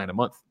 $9.99 a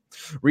month.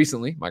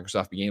 Recently,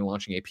 Microsoft began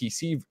launching a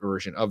PC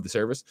version of the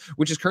service,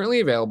 which is currently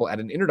available at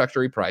an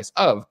introductory price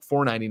of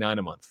 $4.99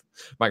 a month.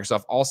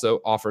 Microsoft also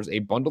offers a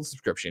bundled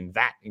subscription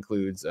that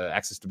includes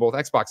access to both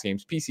Xbox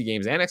games, PC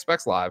games, and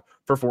Xbox Live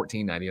for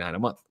 $14.99 a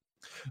month.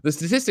 The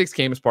statistics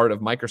came as part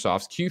of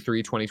Microsoft's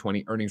Q3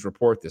 2020 earnings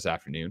report this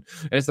afternoon,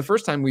 and it's the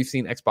first time we've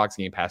seen Xbox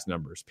Game Pass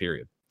numbers,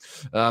 period.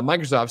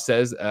 Microsoft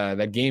says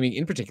that gaming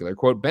in particular,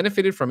 quote,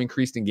 benefited from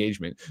increased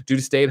engagement due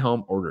to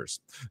stay-at-home orders.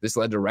 This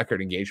led to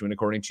record engagement,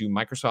 according to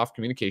Microsoft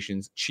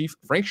Communications chief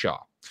Frank Shaw.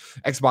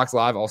 Xbox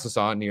Live also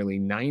saw nearly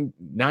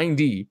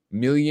 90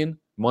 million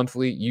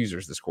monthly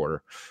users this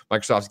quarter.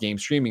 Microsoft's game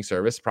streaming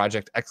service,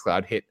 Project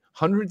xCloud, hit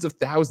hundreds of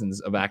thousands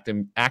of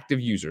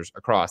active users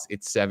across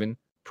its 7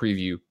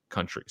 preview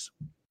countries.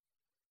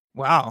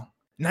 Wow.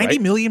 90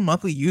 million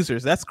monthly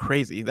users. That's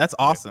crazy. That's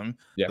awesome.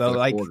 Yeah.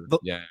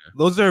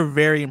 Those are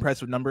very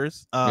impressive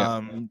numbers.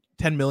 10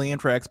 million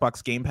for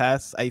Xbox Game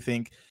Pass, I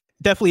think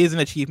definitely is an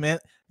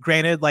achievement.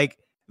 Granted, like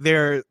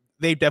they've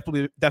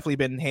definitely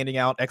been handing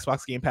out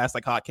Xbox Game Pass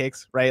like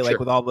hotcakes, right? Sure. Like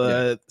with all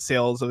the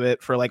sales of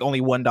it for like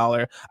only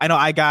 $1. I know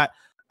I got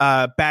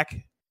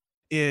back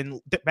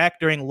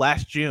during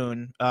last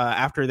June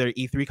after their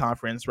E3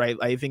 conference, right?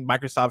 I think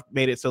Microsoft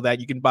made it so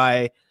that you can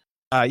pay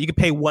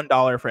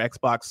 $1 for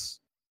Xbox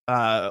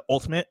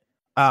Ultimate,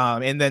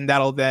 and then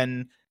that'll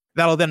then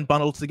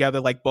bundle together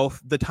like both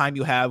the time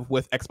you have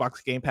with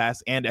Xbox Game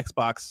Pass and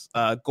Xbox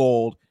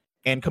Gold,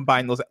 and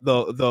combine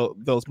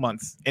those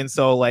months. And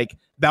so like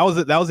that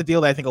was a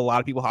deal that I think a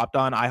lot of people hopped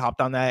on. I hopped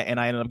on that, and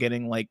I ended up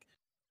getting like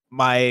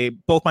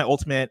both my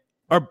Ultimate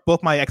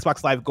both my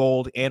Xbox Live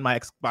Gold and my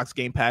Xbox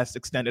Game Pass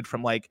extended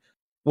from like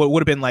what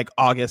would have been like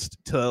August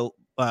to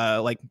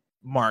like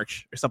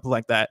March or something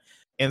like that.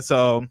 And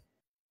so,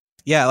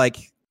 yeah, like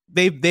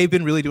they've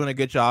been really doing a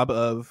good job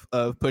of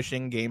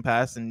pushing Game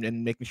Pass and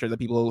making sure that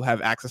people who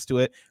have access to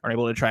it are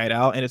able to try it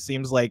out. And it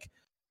seems like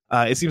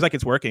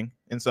it's working.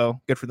 And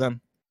so good for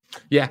them.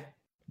 Yeah.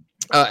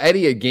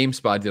 Eddie at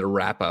GameSpot did a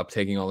wrap up,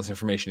 taking all this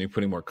information and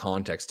putting more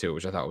context to it,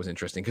 which I thought was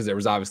interesting because there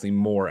was obviously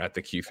more at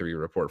the Q3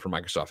 report for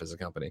Microsoft as a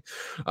company.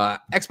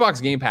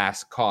 Xbox Game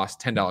Pass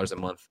costs $10 a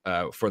month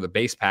for the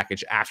base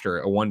package after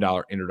a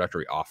 $1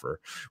 introductory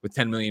offer. With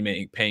 10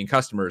 million paying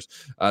customers,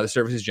 the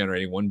service is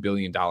generating $1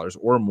 billion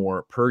or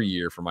more per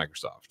year for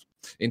Microsoft.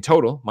 In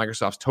total,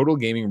 Microsoft's total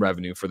gaming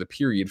revenue for the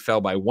period fell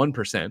by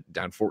 1%,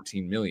 down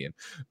 14 million.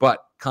 But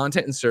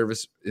content and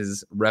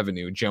services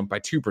revenue jumped by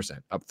 2%,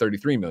 up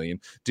 33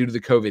 million, due to the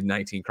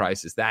COVID-19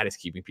 crisis that is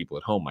keeping people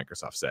at home,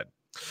 Microsoft said.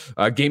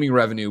 Gaming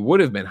revenue would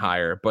have been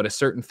higher, but a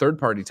certain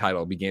third-party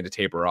title began to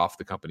taper off,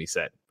 the company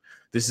said.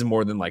 This is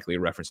more than likely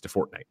a reference to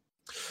Fortnite.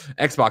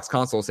 Xbox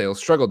console sales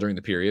struggled during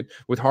the period,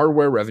 with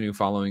hardware revenue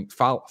falling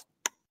by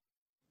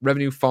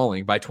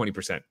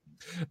 20%.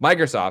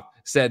 Microsoft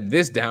said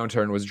this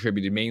downturn was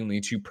attributed mainly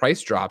to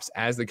price drops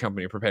as the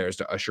company prepares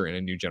to usher in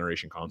a new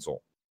generation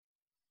console.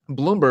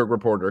 Bloomberg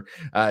reporter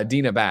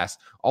Dina Bass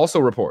also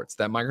reports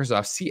that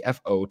Microsoft's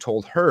CFO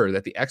told her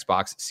that the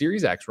Xbox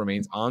Series X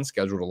remains on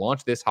schedule to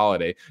launch this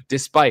holiday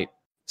despite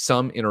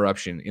some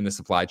interruption in the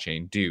supply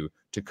chain due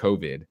to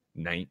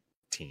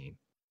COVID-19.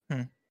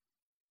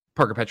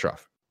 Parker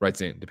Petrov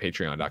writes in to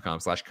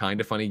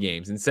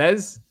patreon.com/kindafunnygames and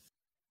says,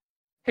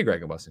 "Hey,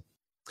 Greg and Bustin.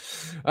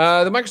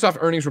 The Microsoft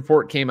earnings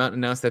report came out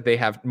and announced that they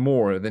have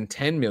more than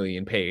 10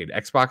 million paid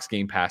Xbox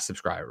Game Pass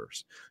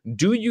subscribers.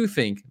 Do you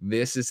think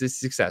this is a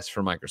success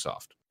for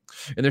Microsoft?"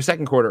 In their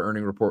second quarter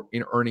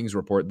earnings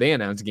report, they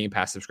announced Game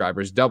Pass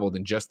subscribers doubled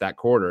in just that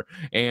quarter,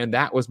 and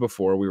that was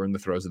before we were in the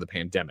throes of the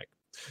pandemic.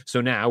 So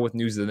now, with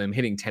news of them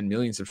hitting 10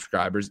 million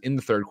subscribers in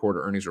the third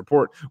quarter earnings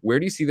report, where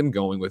do you see them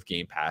going with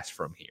Game Pass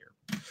from here?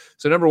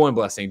 So number one,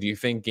 Blessing, do you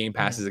think Game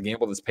Pass is a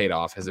gamble that's paid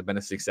off? Has it been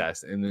a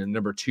success? And then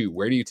number two,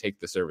 where do you take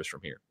the service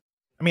from here?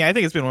 I mean, I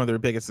think it's been one of their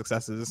biggest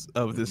successes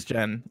of this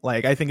gen.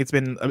 Like, I think it's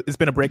been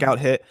a breakout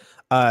hit.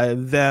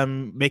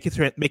 Them making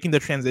the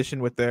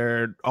transition with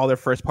all their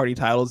first party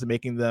titles and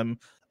making them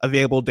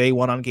available day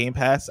one on Game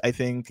Pass, I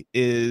think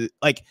is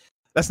like,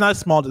 that's not a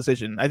small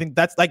decision. I think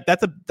that's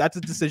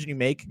a decision you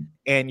make,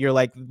 and you're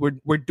like,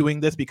 we're doing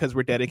this because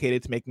we're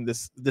dedicated to making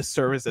this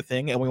service a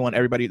thing, and we want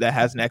everybody that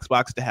has an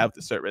Xbox to have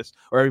the service,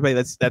 or everybody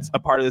that's a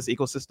part of this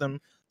ecosystem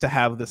to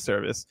have the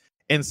service.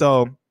 And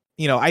so,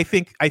 I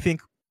think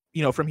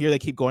from here they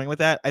keep going with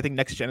that. I think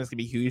next gen is gonna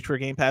be huge for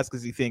Game Pass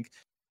because you think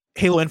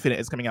Halo Infinite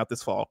is coming out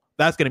this fall.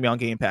 That's gonna be on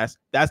Game Pass.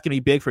 That's gonna be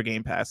big for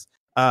Game Pass.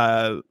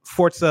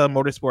 Forza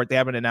Motorsport, they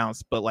haven't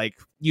announced, but like,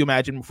 you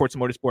imagine Forza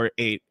Motorsport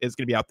 8 is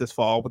going to be out this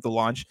fall with the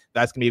launch.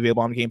 That's going to be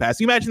available on Game Pass.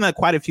 You imagine that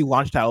quite a few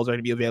launch titles are going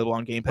to be available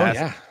on Game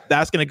Pass.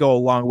 That's going to go a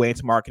long way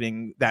into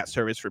marketing that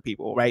service for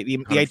people, right?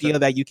 The idea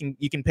that you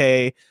can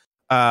pay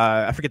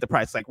I forget the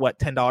price, like what,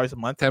 $10 a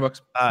month?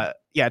 $10.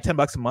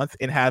 $10 a month,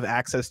 and have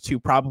access to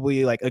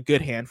probably like a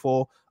good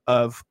handful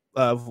of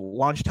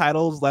launch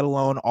titles, let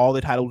alone all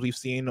the titles we've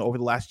seen over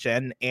the last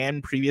gen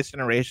and previous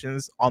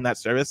generations on that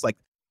service. Like,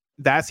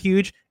 that's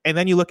huge. And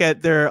then you look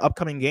at their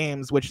upcoming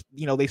games, which,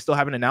 they still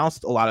haven't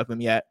announced a lot of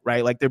them yet,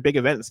 right? Like, their big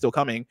event is still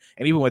coming.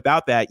 And even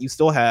without that, you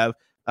still have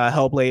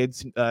Hellblade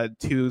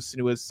 2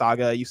 Senua's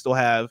Saga. You still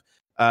have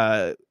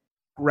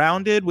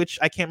Grounded, which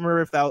I can't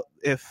remember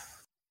if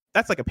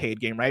that's like a paid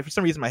game, right? For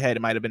some reason in my head, it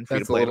might have been free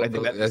to play. I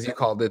think as you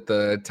called it,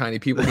 the Tiny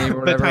People game or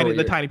whatever.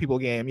 the Tiny People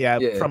game,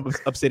 from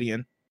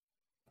Obsidian,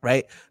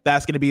 right?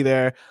 That's going to be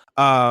there.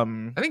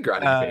 I think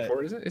Grounded you pay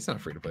for it, is it? It's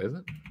not free to play, is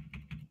it?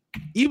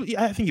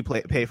 I think you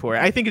pay for it.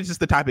 I think it's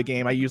just the type of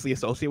game I usually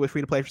associate with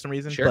free to play for some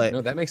reason. Sure,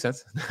 no, that makes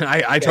sense.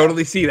 I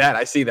totally see that.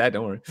 I see that.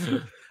 Don't worry.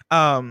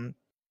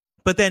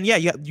 But then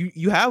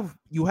you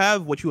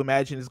have what you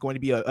imagine is going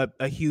to be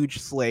a huge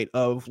slate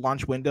of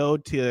launch window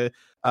to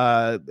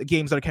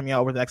games that are coming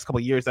out over the next couple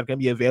of years that are going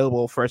to be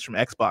available first from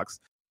Xbox,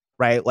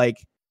 right? Like,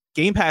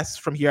 Game Pass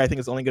from here, I think,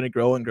 is only going to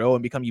grow and grow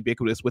and become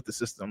ubiquitous with the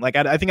system. Like,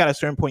 I think at a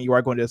certain point you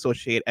are going to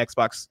associate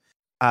Xbox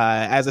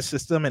as a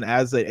system and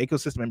as an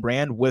ecosystem and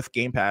brand with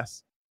Game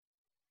Pass.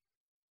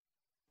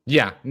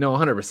 Yeah, no,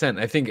 100%.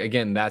 I think,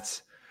 again,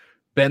 that's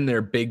been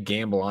their big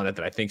gamble on it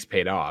that I think's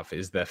paid off,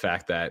 is the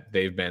fact that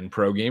they've been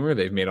pro gamer.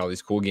 They've made all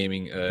these cool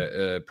gaming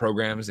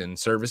programs and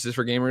services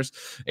for gamers.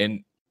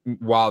 And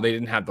while they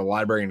didn't have the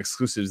library and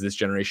exclusives this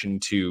generation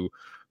to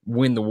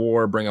win the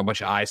war, bring a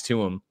bunch of eyes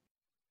to them,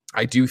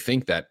 I do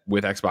think that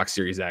with Xbox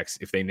Series X,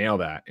 if they nail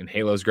that, and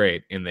Halo's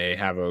great, and they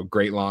have a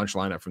great launch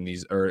lineup from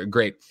these, or a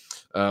great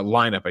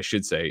lineup, I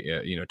should say,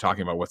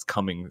 talking about what's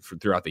coming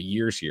throughout the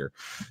years here,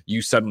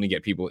 you suddenly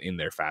get people in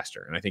there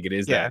faster. And I think it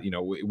is that,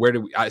 where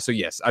do we, so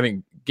yes, I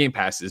think Game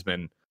Pass has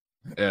been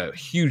a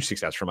huge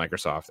success for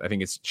Microsoft. I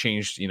think it's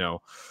changed,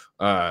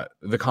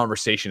 the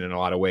conversation in a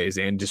lot of ways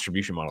and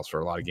distribution models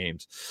for a lot of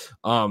games.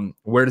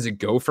 Where does it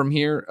go from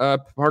here,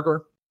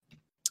 Parker?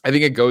 I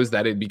think it goes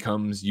that it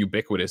becomes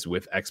ubiquitous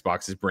with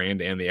Xbox's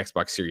brand and the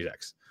Xbox Series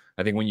X.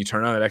 I think when you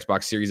turn on an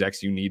Xbox Series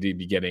X, you need to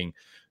be getting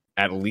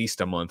at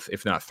least a month,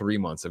 if not 3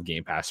 months of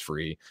Game Pass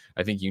free.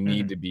 I think you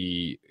need to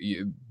be.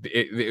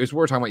 It was what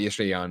we were talking about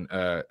yesterday on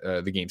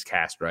the Games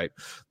Cast, right?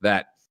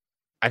 That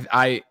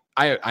I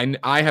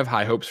have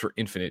high hopes for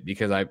Infinite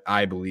because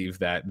I believe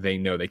that they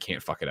know they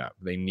can't fuck it up.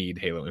 They need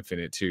Halo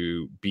Infinite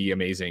to be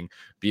amazing,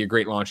 be a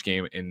great launch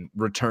game, and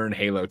return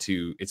Halo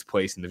to its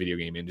place in the video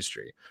game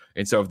industry.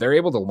 And so if they're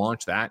able to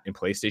launch that and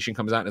PlayStation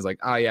comes out and is like,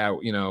 oh yeah,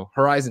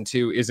 Horizon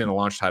 2 isn't a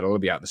launch title, it'll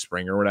be out in the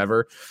spring or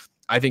whatever,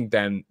 I think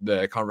then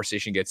the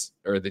conversation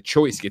the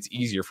choice gets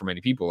easier for many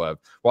people of,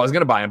 well, I was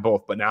going to buy them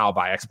both, but now I'll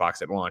buy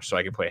Xbox at launch so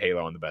I can play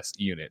Halo on the best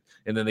unit.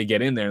 And then they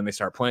get in there and they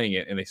start playing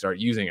it and they start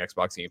using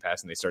Xbox Game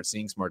Pass and they start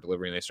seeing smart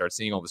delivery and they start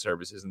seeing all the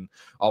services. And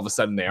all of a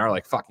sudden they are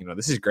like, fuck,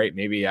 this is great.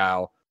 Maybe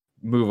I'll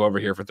move over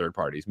here for third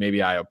parties.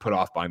 Maybe I'll put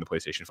off buying the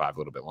PlayStation 5 a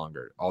little bit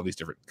longer. All these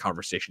different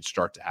conversations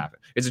start to happen.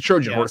 It's a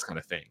Trojan horse kind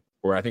of thing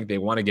where I think they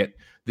want to get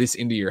this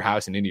into your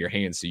house and into your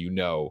hands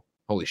so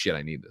holy shit,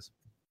 I need this.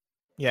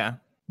 Yeah.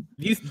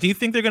 Do you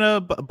think they're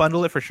gonna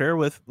bundle it for sure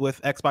with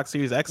Xbox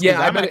Series X?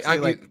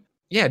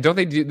 Yeah, don't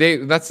they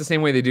do? That's the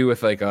same way they do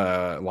with like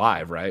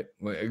Live, right?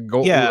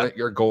 Gold,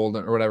 your gold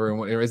or whatever.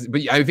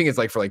 But I think it's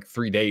like for like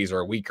 3 days or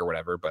a week or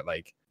whatever. But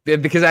like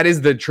because that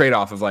is the trade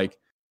off of like,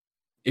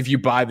 if you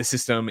buy the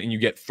system and you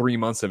get 3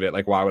 months of it,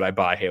 like why would I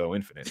buy Halo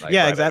Infinite? Like,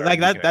 yeah, exactly.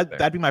 Like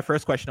that'd be my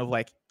first question of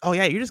like, oh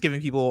yeah, you're just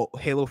giving people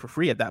Halo for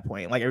free at that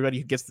point. Like everybody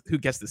who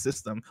gets the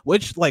system,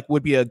 which like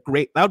would be a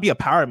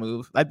power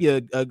move. That'd be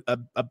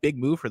a big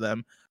move for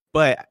them.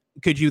 But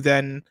could you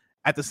then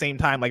at the same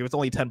time, like if it's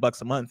only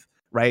 $10 a month,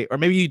 right? Or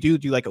maybe you do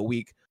like a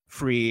week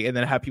free and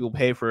then have people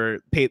pay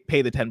the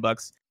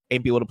 $10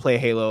 and be able to play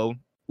Halo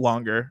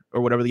longer or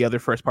whatever the other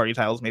first party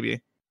titles may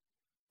be.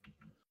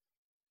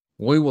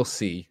 We will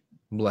see.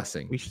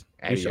 Blessing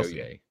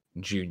Adeoye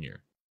Jr.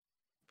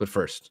 But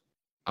first,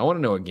 I want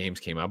to know what games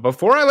came out.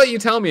 Before I let you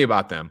tell me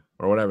about them,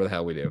 or whatever the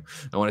hell we do,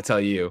 I want to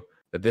tell you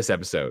that this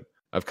episode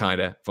of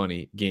Kinda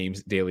Funny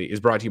Games Daily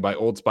is brought to you by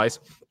Old Spice.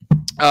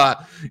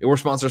 We're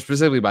sponsored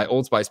specifically by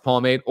Old Spice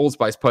Pomade, Old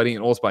Spice Putty,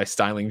 and Old Spice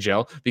Styling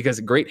Gel because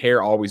great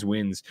hair always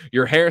wins.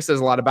 Your hair says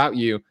a lot about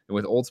you, and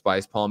with Old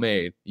Spice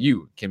Pomade,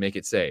 you can make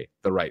it say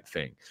the right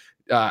thing.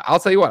 I'll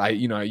tell you what,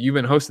 you've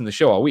been hosting the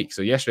show all week.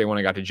 So yesterday when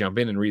I got to jump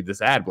in and read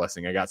this ad,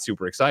 Blessing, I got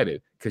super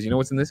excited because you know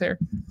what's in this hair?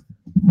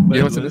 You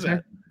know what's in this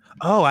hair?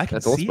 Oh, I can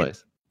That's see Old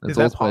Spice. That's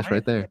Old Spice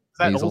right there. Is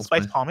that Old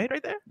Spice pomade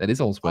right there? That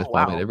is Old Spice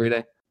pomade every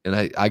day. And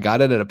I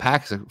got it at a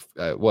PAX,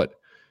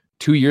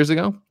 2 years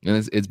ago?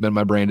 And it's been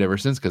my brand ever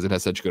since because it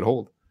has such good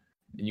hold.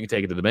 And you can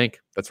take it to the bank.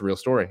 That's a real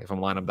story. If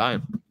I'm lying, I'm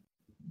dying.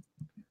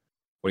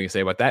 What do you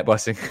say about that,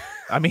 Blessing?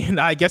 I mean,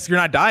 I guess you're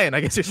not dying.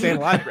 I guess you're staying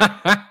alive.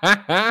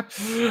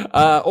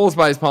 Old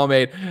Spice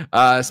pomade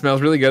smells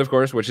really good, of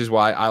course, which is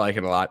why I like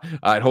it a lot.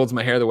 It holds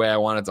my hair the way I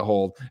want it to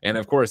hold. And,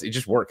 of course, it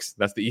just works.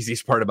 That's the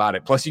easiest part about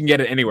it. Plus, you can get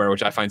it anywhere,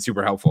 which I find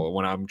super helpful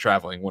when I'm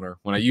traveling, when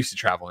I used to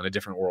travel in a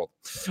different world.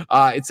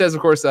 It says,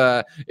 of course,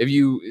 if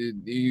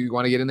you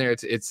want to get in there,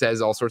 it says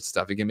all sorts of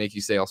stuff. It can make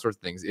you say all sorts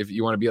of things. If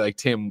you want to be like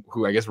Tim,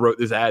 who I guess wrote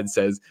this ad,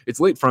 says,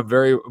 it's late from a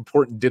very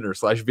important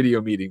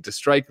dinner/video meeting to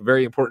strike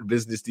very important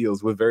business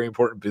deals with very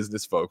important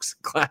business folks.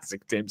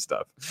 Classic Tim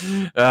stuff.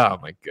 Oh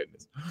my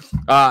goodness.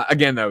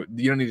 Again, though,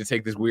 you don't need to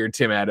take this weird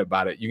Tim ad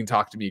about it. You can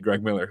talk to me,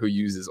 Greg Miller, who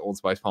uses Old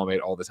Spice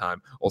pomade all the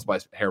time. Old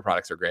Spice hair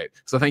products are great.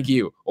 So thank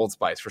you, Old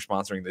Spice, for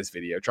sponsoring this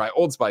video. Try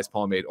Old Spice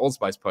pomade, Old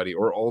Spice putty,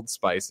 or Old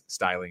Spice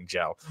styling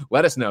gel.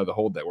 Let us know the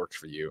hold that works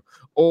for you.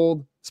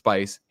 Old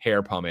Spice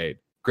hair pomade.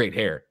 Great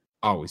hair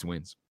always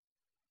wins.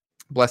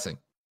 Blessing.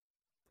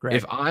 Great.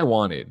 If I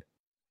wanted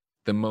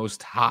the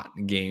most hot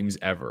games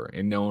ever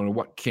and knowing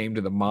what came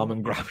to the mom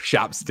and grab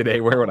shops today,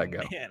 where would I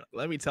go? Man,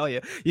 let me tell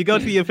you. You go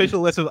to the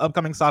official list of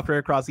upcoming software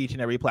across each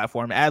and every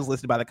platform as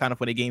listed by the Kinda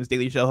Funny Games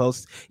Daily Show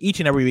hosts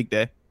each and every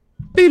weekday.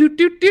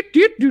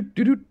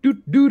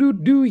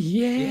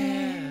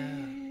 Yeah.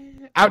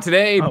 Out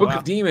today, Book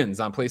of Demons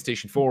on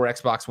PlayStation 4,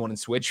 Xbox One, and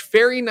Switch.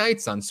 Fairy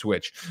Nights on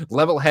Switch.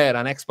 Level Head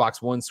on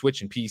Xbox One,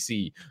 Switch, and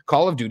PC.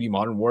 Call of Duty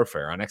Modern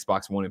Warfare on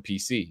Xbox One and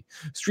PC.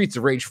 Streets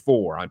of Rage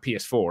 4 on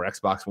PS4,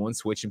 Xbox One,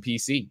 Switch, and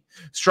PC.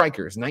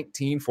 Strikers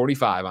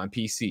 1945 on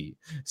PC.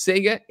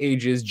 Sega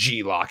Ages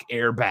G-Lock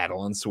Air Battle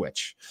on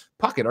Switch.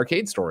 Pocket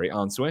Arcade Story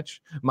on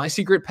Switch. My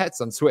Secret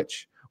Pets on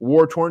Switch.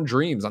 War-Torn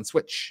Dreams on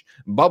Switch.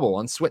 Bubble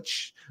on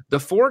Switch.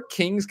 The Four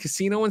Kings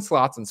Casino and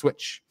Slots on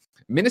Switch.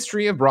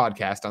 Ministry of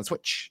Broadcast on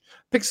Switch.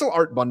 Pixel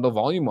Art Bundle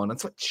Volume 1 on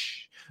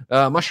Switch.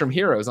 Mushroom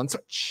Heroes on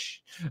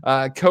Switch.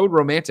 Code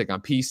Romantic on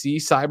PC.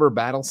 Cyber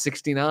Battle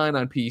 69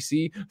 on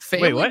PC.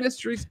 Family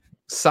Mysteries.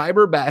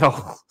 Cyber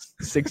Battle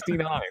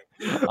 69.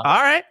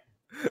 All right.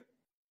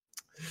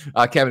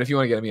 Kevin, if you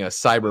want to get me a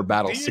Cyber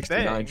Battle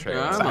 69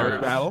 trailer. Cyber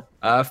Battle.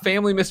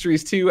 Family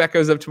Mysteries 2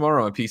 Echoes of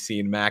Tomorrow on PC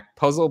and Mac.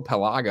 Puzzle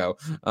Pelago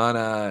on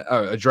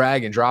a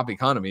drag and drop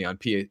economy on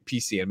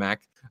PC and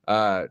Mac.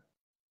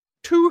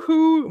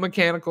 Toohoo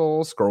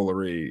Mechanical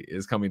Scrollery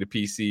is coming to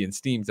PC and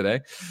Steam today.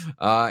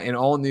 An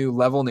all-new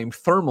level named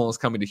Thermal is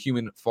coming to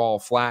Human Fall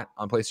Flat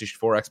on PlayStation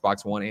 4,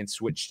 Xbox One, and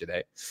Switch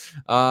today.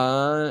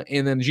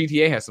 And then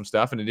GTA has some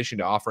stuff in addition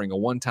to offering a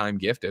one-time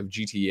gift of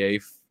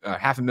GTA,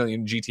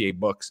 500,000 GTA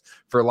books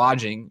for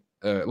logging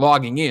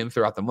in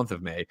throughout the month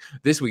of May.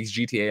 This week's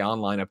GTA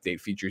Online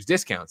update features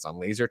discounts on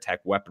laser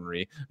tech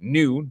weaponry,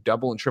 new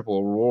double and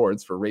triple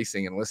rewards for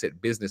racing and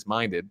illicit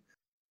business-minded,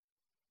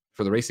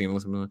 for the racing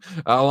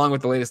along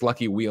with the latest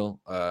Lucky Wheel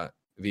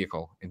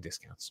vehicle and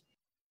discounts.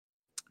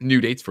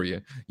 New dates for you.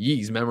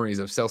 Yee's Memories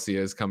of Celsia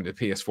is coming to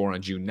PS4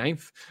 on June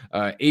 9th.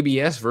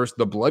 ABS vs.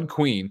 The Blood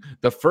Queen,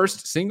 the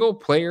first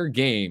single-player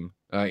game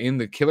in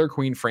the Killer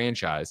Queen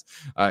franchise,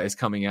 is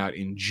coming out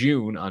in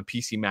June on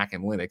PC, Mac,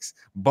 and Linux.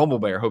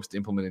 Bumblebear hopes to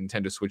implement a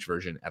Nintendo Switch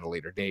version at a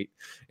later date.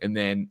 And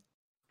then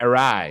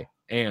Arai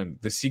and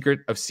The Secret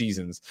of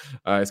Seasons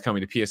is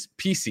coming to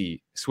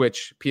PC,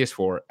 Switch,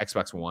 PS4,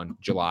 Xbox One,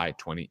 July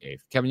 28th.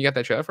 Kevin, you got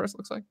that trailer for us,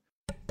 looks like?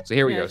 So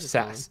here we go.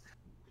 SAS.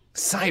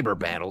 Cyber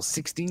Battle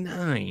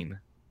 69.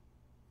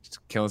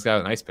 Just killing this guy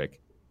with an ice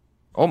pick.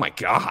 Oh, my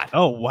God.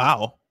 Oh,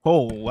 wow.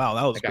 Oh, wow.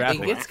 That was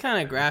graphic. It gets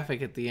kind of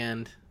graphic at the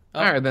end. Oh.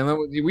 All right, then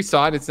we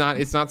saw it. It's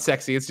not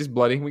sexy. It's just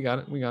bloody. We got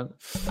it.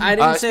 I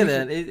didn't say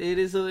that. It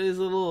is a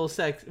little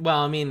sex. Well,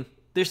 I mean,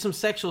 there's some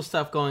sexual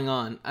stuff going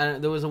on.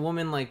 There was a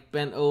woman like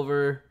bent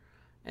over,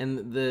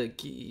 and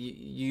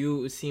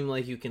you seem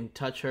like you can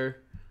touch her.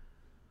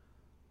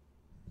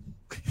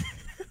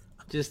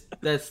 That's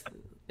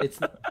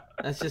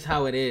just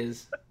how it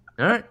is.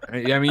 All right.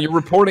 Yeah, I mean, you're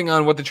reporting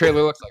on what the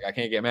trailer looks like. I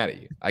can't get mad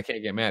at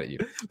you.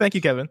 Thank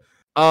you, Kevin.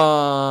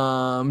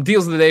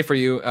 Deals of the day for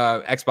you.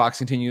 Xbox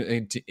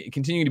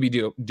continuing to be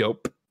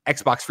dope.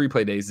 Xbox Free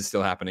Play Days is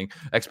still happening.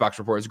 Xbox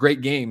reports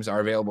great games are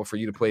available for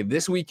you to play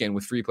this weekend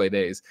with Free Play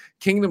Days.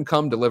 Kingdom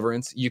Come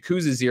Deliverance,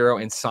 Yakuza 0,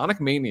 and Sonic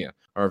Mania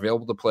are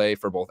available to play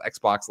for both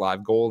Xbox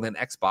Live Gold and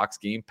Xbox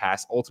Game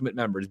Pass Ultimate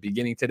members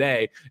beginning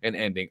today and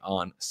ending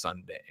on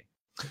Sunday.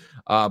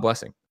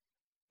 Blessing.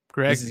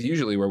 Correct. This is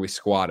usually where we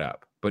squad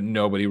up, but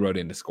nobody wrote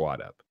in to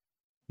squad up.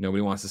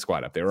 Nobody wants to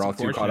squad up. They were all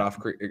too caught off.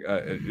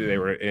 They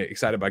were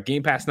excited about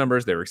Game Pass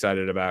numbers. They were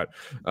excited about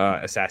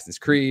Assassin's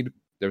Creed.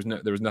 There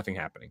was nothing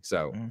happening.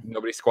 So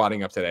nobody's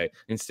squatting up today.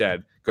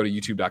 Instead, go to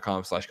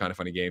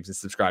youtube.com/kindoffunnygames and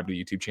subscribe to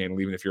the YouTube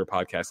channel, even if you're a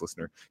podcast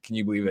listener. Can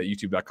you believe that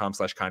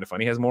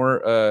youtube.com/kindoffunny has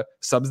more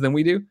subs than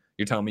we do?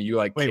 You're telling me you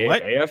like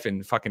KF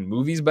and fucking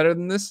movies better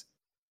than this?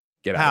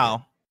 Get out.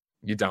 How?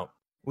 You don't.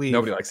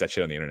 Nobody likes that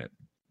shit on the internet.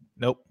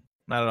 Nope.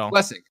 Not at all.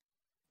 Blessing.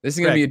 This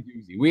is going to be a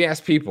doozy. We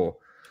asked people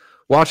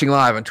watching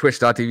live on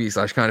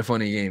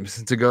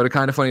twitch.tv/kindoffunnygames to go to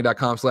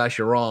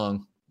kindoffunny.com/you're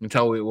wrong and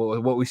tell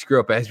what we screw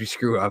up as we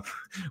screw up.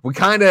 We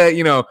kind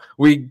of,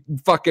 we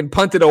fucking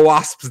punted a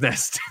wasp's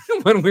nest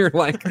when we were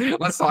like,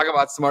 let's talk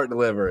about smart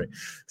delivery.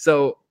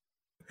 So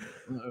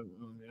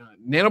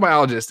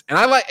Nanobiologist, and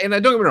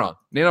don't get me wrong,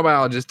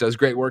 Nanobiologist does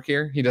great work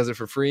here. He does it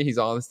for free. He's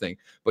all this thing,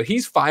 but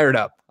he's fired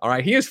up. All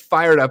right. He is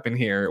fired up in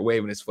here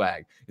waving his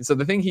flag. And so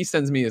the thing he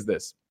sends me is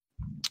this.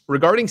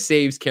 Regarding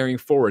saves carrying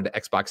forward to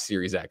Xbox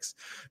Series X,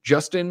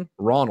 Justin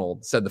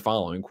Ronald said the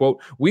following,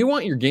 quote, "We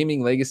want your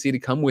gaming legacy to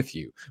come with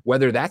you.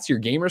 Whether that's your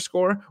gamer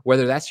score,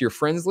 whether that's your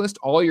friends list,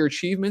 all your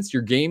achievements,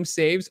 your game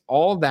saves,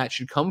 all that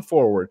should come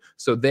forward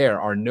so there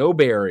are no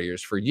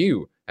barriers for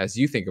you as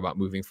you think about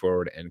moving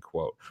forward," end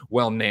quote.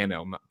 Well,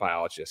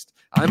 Nanobiologist,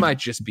 I might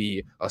just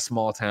be a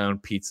small town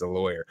pizza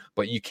lawyer,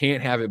 but you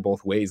can't have it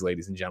both ways,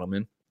 ladies and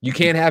gentlemen. You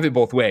can't have it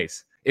both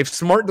ways. If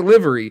smart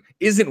delivery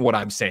isn't what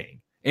I'm saying,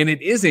 and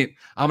it isn't,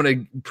 I'm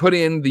going to put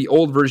in the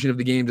old version of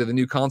the game to the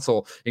new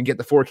console and get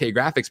the 4K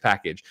graphics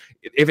package.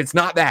 If it's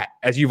not that,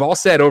 as you've all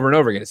said over and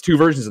over again, it's two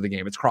versions of the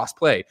game, it's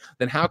cross-play,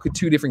 then how could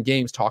two different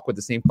games talk with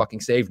the same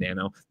fucking save,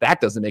 Nano?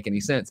 That doesn't make any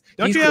sense.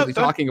 He's clearly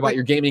talking about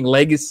your gaming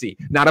legacy,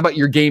 not about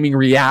your gaming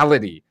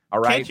reality, all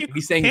right?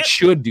 He's saying it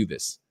should do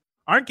this.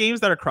 Aren't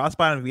games that are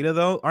cross-buy on Vita,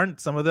 though, aren't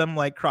some of them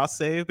like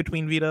cross-save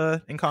between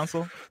Vita and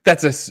console?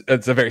 That's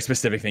a very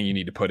specific thing you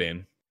need to put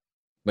in.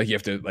 Like you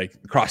have to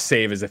cross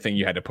save is a thing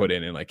you had to put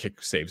in and like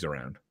kick saves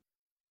around.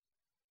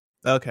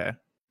 Okay.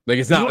 Like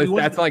it's not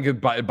that's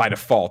like by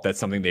default. That's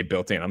something they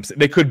built in.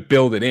 They could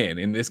build it in.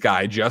 And this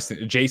guy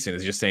Jason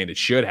is just saying it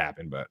should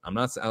happen, but I'm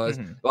not. A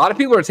lot of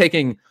people are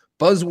taking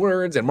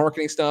buzzwords and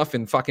marketing stuff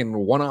and fucking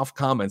one-off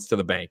comments to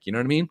the bank. You know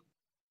what I mean?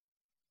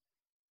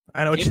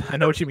 I know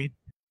what you mean.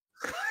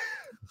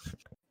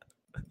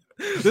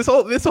 This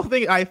whole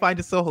thing I find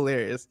is so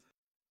hilarious.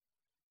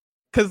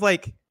 Cause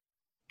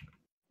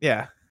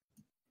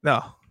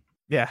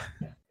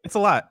it's a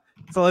lot.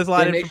 So there's a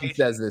lot of information.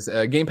 Says this.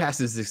 Game Pass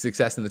is a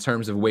success in the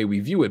terms of the way we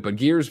view it, but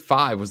Gears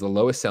 5 was the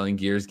lowest selling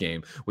Gears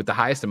game with the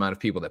highest amount of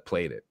people that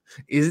played it.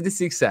 Is it a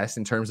success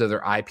in terms of their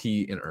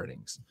IP and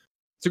earnings?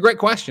 It's a great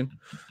question.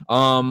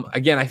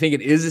 Again, I think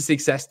it is a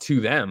success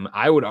to them.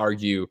 I would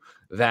argue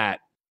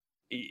that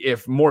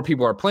if more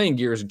people are playing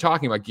Gears and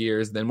talking about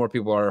Gears, then more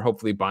people are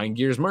hopefully buying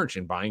Gears merch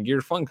and buying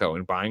Gears Funko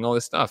and buying all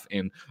this stuff.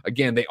 And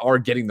again, they are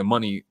getting the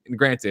money. And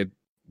granted,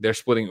 they're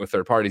splitting it with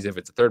third parties if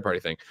it's a third party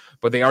thing,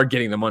 but they are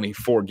getting the money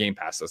for Game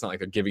Pass. So it's not like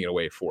they're giving it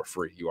away for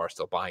free. You are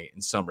still buying it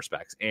in some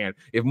respects. And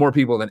if more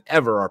people than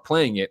ever are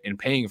playing it and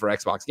paying for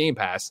Xbox Game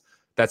Pass,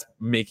 that's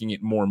making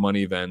it more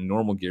money than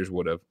normal Gears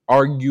would have.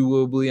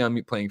 Arguably,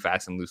 I'm playing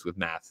fast and loose with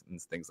math and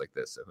things like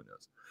this. So who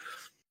knows?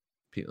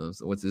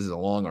 This is a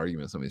long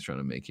argument somebody's trying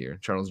to make here.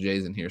 Charles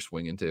J's in here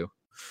swinging too.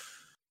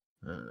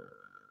 I don't know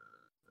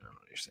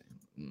what you're saying.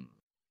 I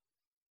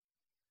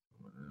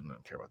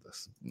don't care about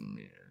this.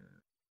 Yeah.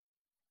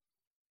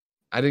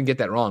 I didn't get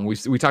that wrong.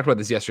 We talked about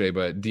this yesterday,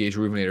 but DH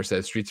Rubinator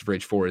says Streets of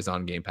Rage 4 is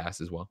on Game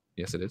Pass as well.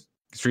 Yes, it is.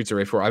 Streets of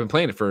Rage 4. I've been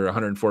playing it for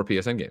 104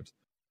 PSN games.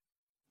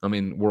 I'm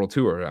in World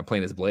Tour. I'm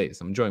playing as Blaze.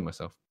 I'm enjoying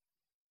myself.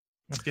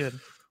 That's good.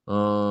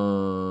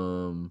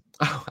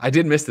 I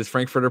did miss this.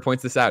 Frankfurter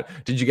points this out.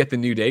 Did you get the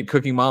new date?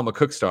 Cooking Mama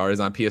Cookstar is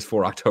on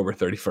PS4 October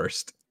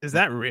 31st. Is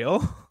that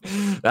real?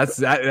 That's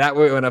that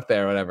went up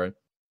there. Whatever.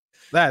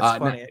 That's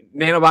funny.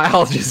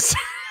 Nanobiologist.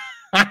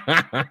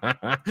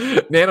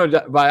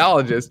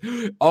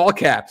 Nanobiologist. All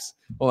caps.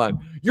 Hold on.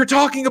 You're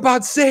talking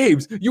about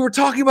saves. You were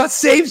talking about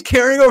saves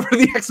carrying over to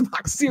the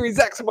Xbox Series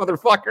X,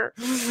 motherfucker.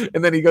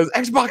 And then he goes,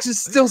 Xbox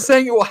is still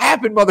saying it will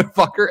happen,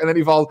 motherfucker. And then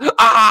he falls.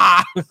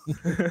 Ah.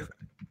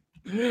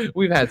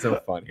 We've had some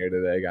fun here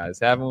today, guys,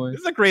 haven't we? This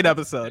is a great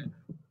episode.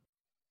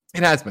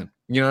 It has been.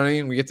 You know what I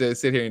mean? We get to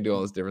sit here and do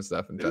all this different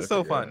stuff. And it's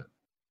so fun.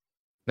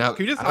 Now,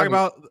 can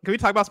we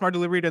talk about smart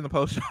delivery during the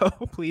post show,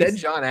 please? Then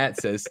John Att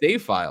says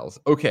save files.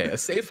 Okay, a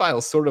save file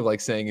is sort of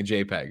like saying a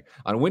JPEG.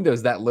 On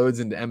Windows, that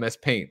loads into MS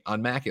Paint.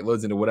 On Mac, it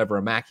loads into whatever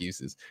a Mac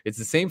uses. It's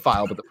the same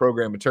file, but the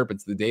program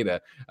interprets the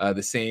data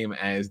the same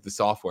as the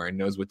software and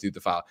knows what to do with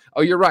the file.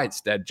 Oh, you're right,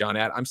 Stead John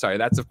Att. I'm sorry.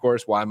 That's of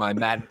course why my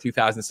Madden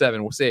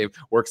 2007 will save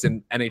works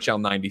in NHL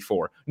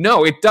 94.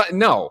 No, it doesn't.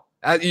 No,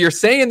 you're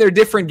saying they're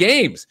different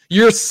games.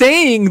 You're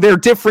saying they're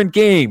different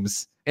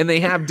games, and they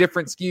have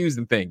different SKUs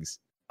and things.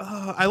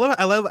 I love.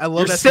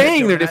 You're that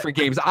saying they're different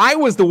games. I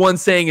was the one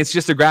saying it's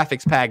just a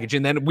graphics package,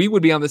 and then we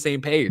would be on the same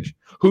page.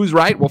 Who's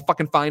right? We'll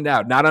fucking find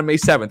out. Not on May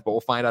 7th, but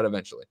we'll find out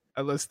eventually.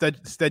 I love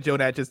Stead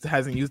Jonat just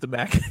hasn't used the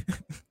Mac.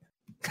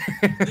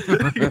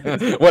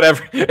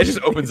 Whatever. It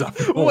just opens up.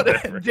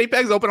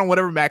 JPEGs open on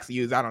whatever Macs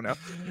you use. I don't know.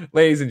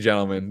 Ladies and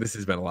gentlemen, this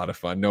has been a lot of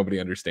fun.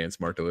 Nobody understands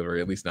smart delivery,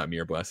 at least not me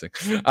or Blessing.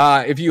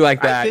 If you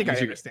like that, I think I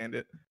understand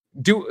it.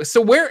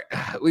 Where?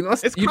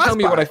 You tell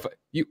me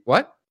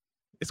what?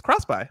 It's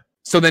cross-buy.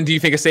 So then do you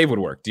think a save would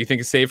work? Do you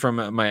think a save from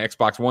my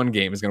Xbox One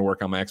game is going to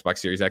work on my Xbox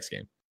Series X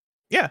game?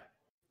 Yeah.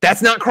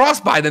 That's not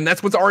cross-buy then.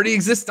 That's what's already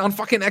exists on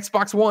fucking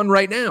Xbox One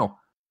right now.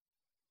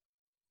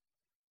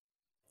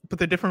 But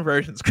they're different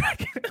versions,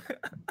 Greg.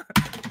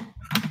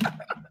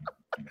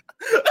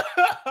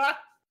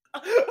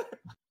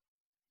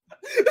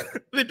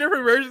 They're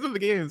different versions of the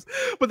games.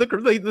 But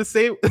the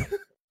same...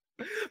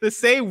 the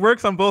save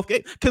works on both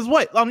games. Because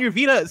what? On your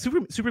Vita,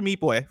 Super Meat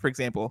Boy, for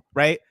example,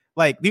 right?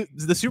 Like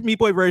the Super Meat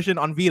Boy version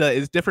on Vita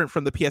is different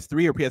from the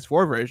PS3 or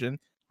PS4 version,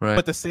 right?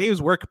 But the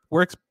saves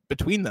works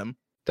between them.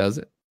 Does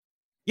it?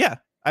 Yeah,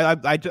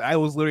 I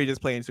was literally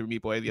just playing Super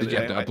Meat Boy the other day.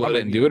 Did you have to upload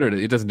it and do it, or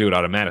it doesn't do it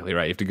automatically,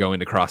 right? You have to go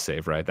into cross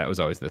save, right? That was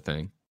always the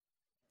thing.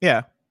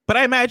 Yeah, but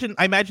I imagine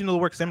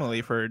it'll work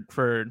similarly for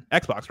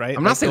Xbox, right?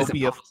 I'm not saying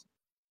it's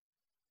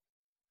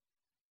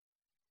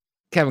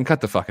Kevin,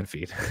 cut the fucking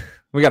feed.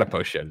 We got a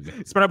post show to do.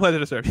 It's been a pleasure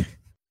to serve you.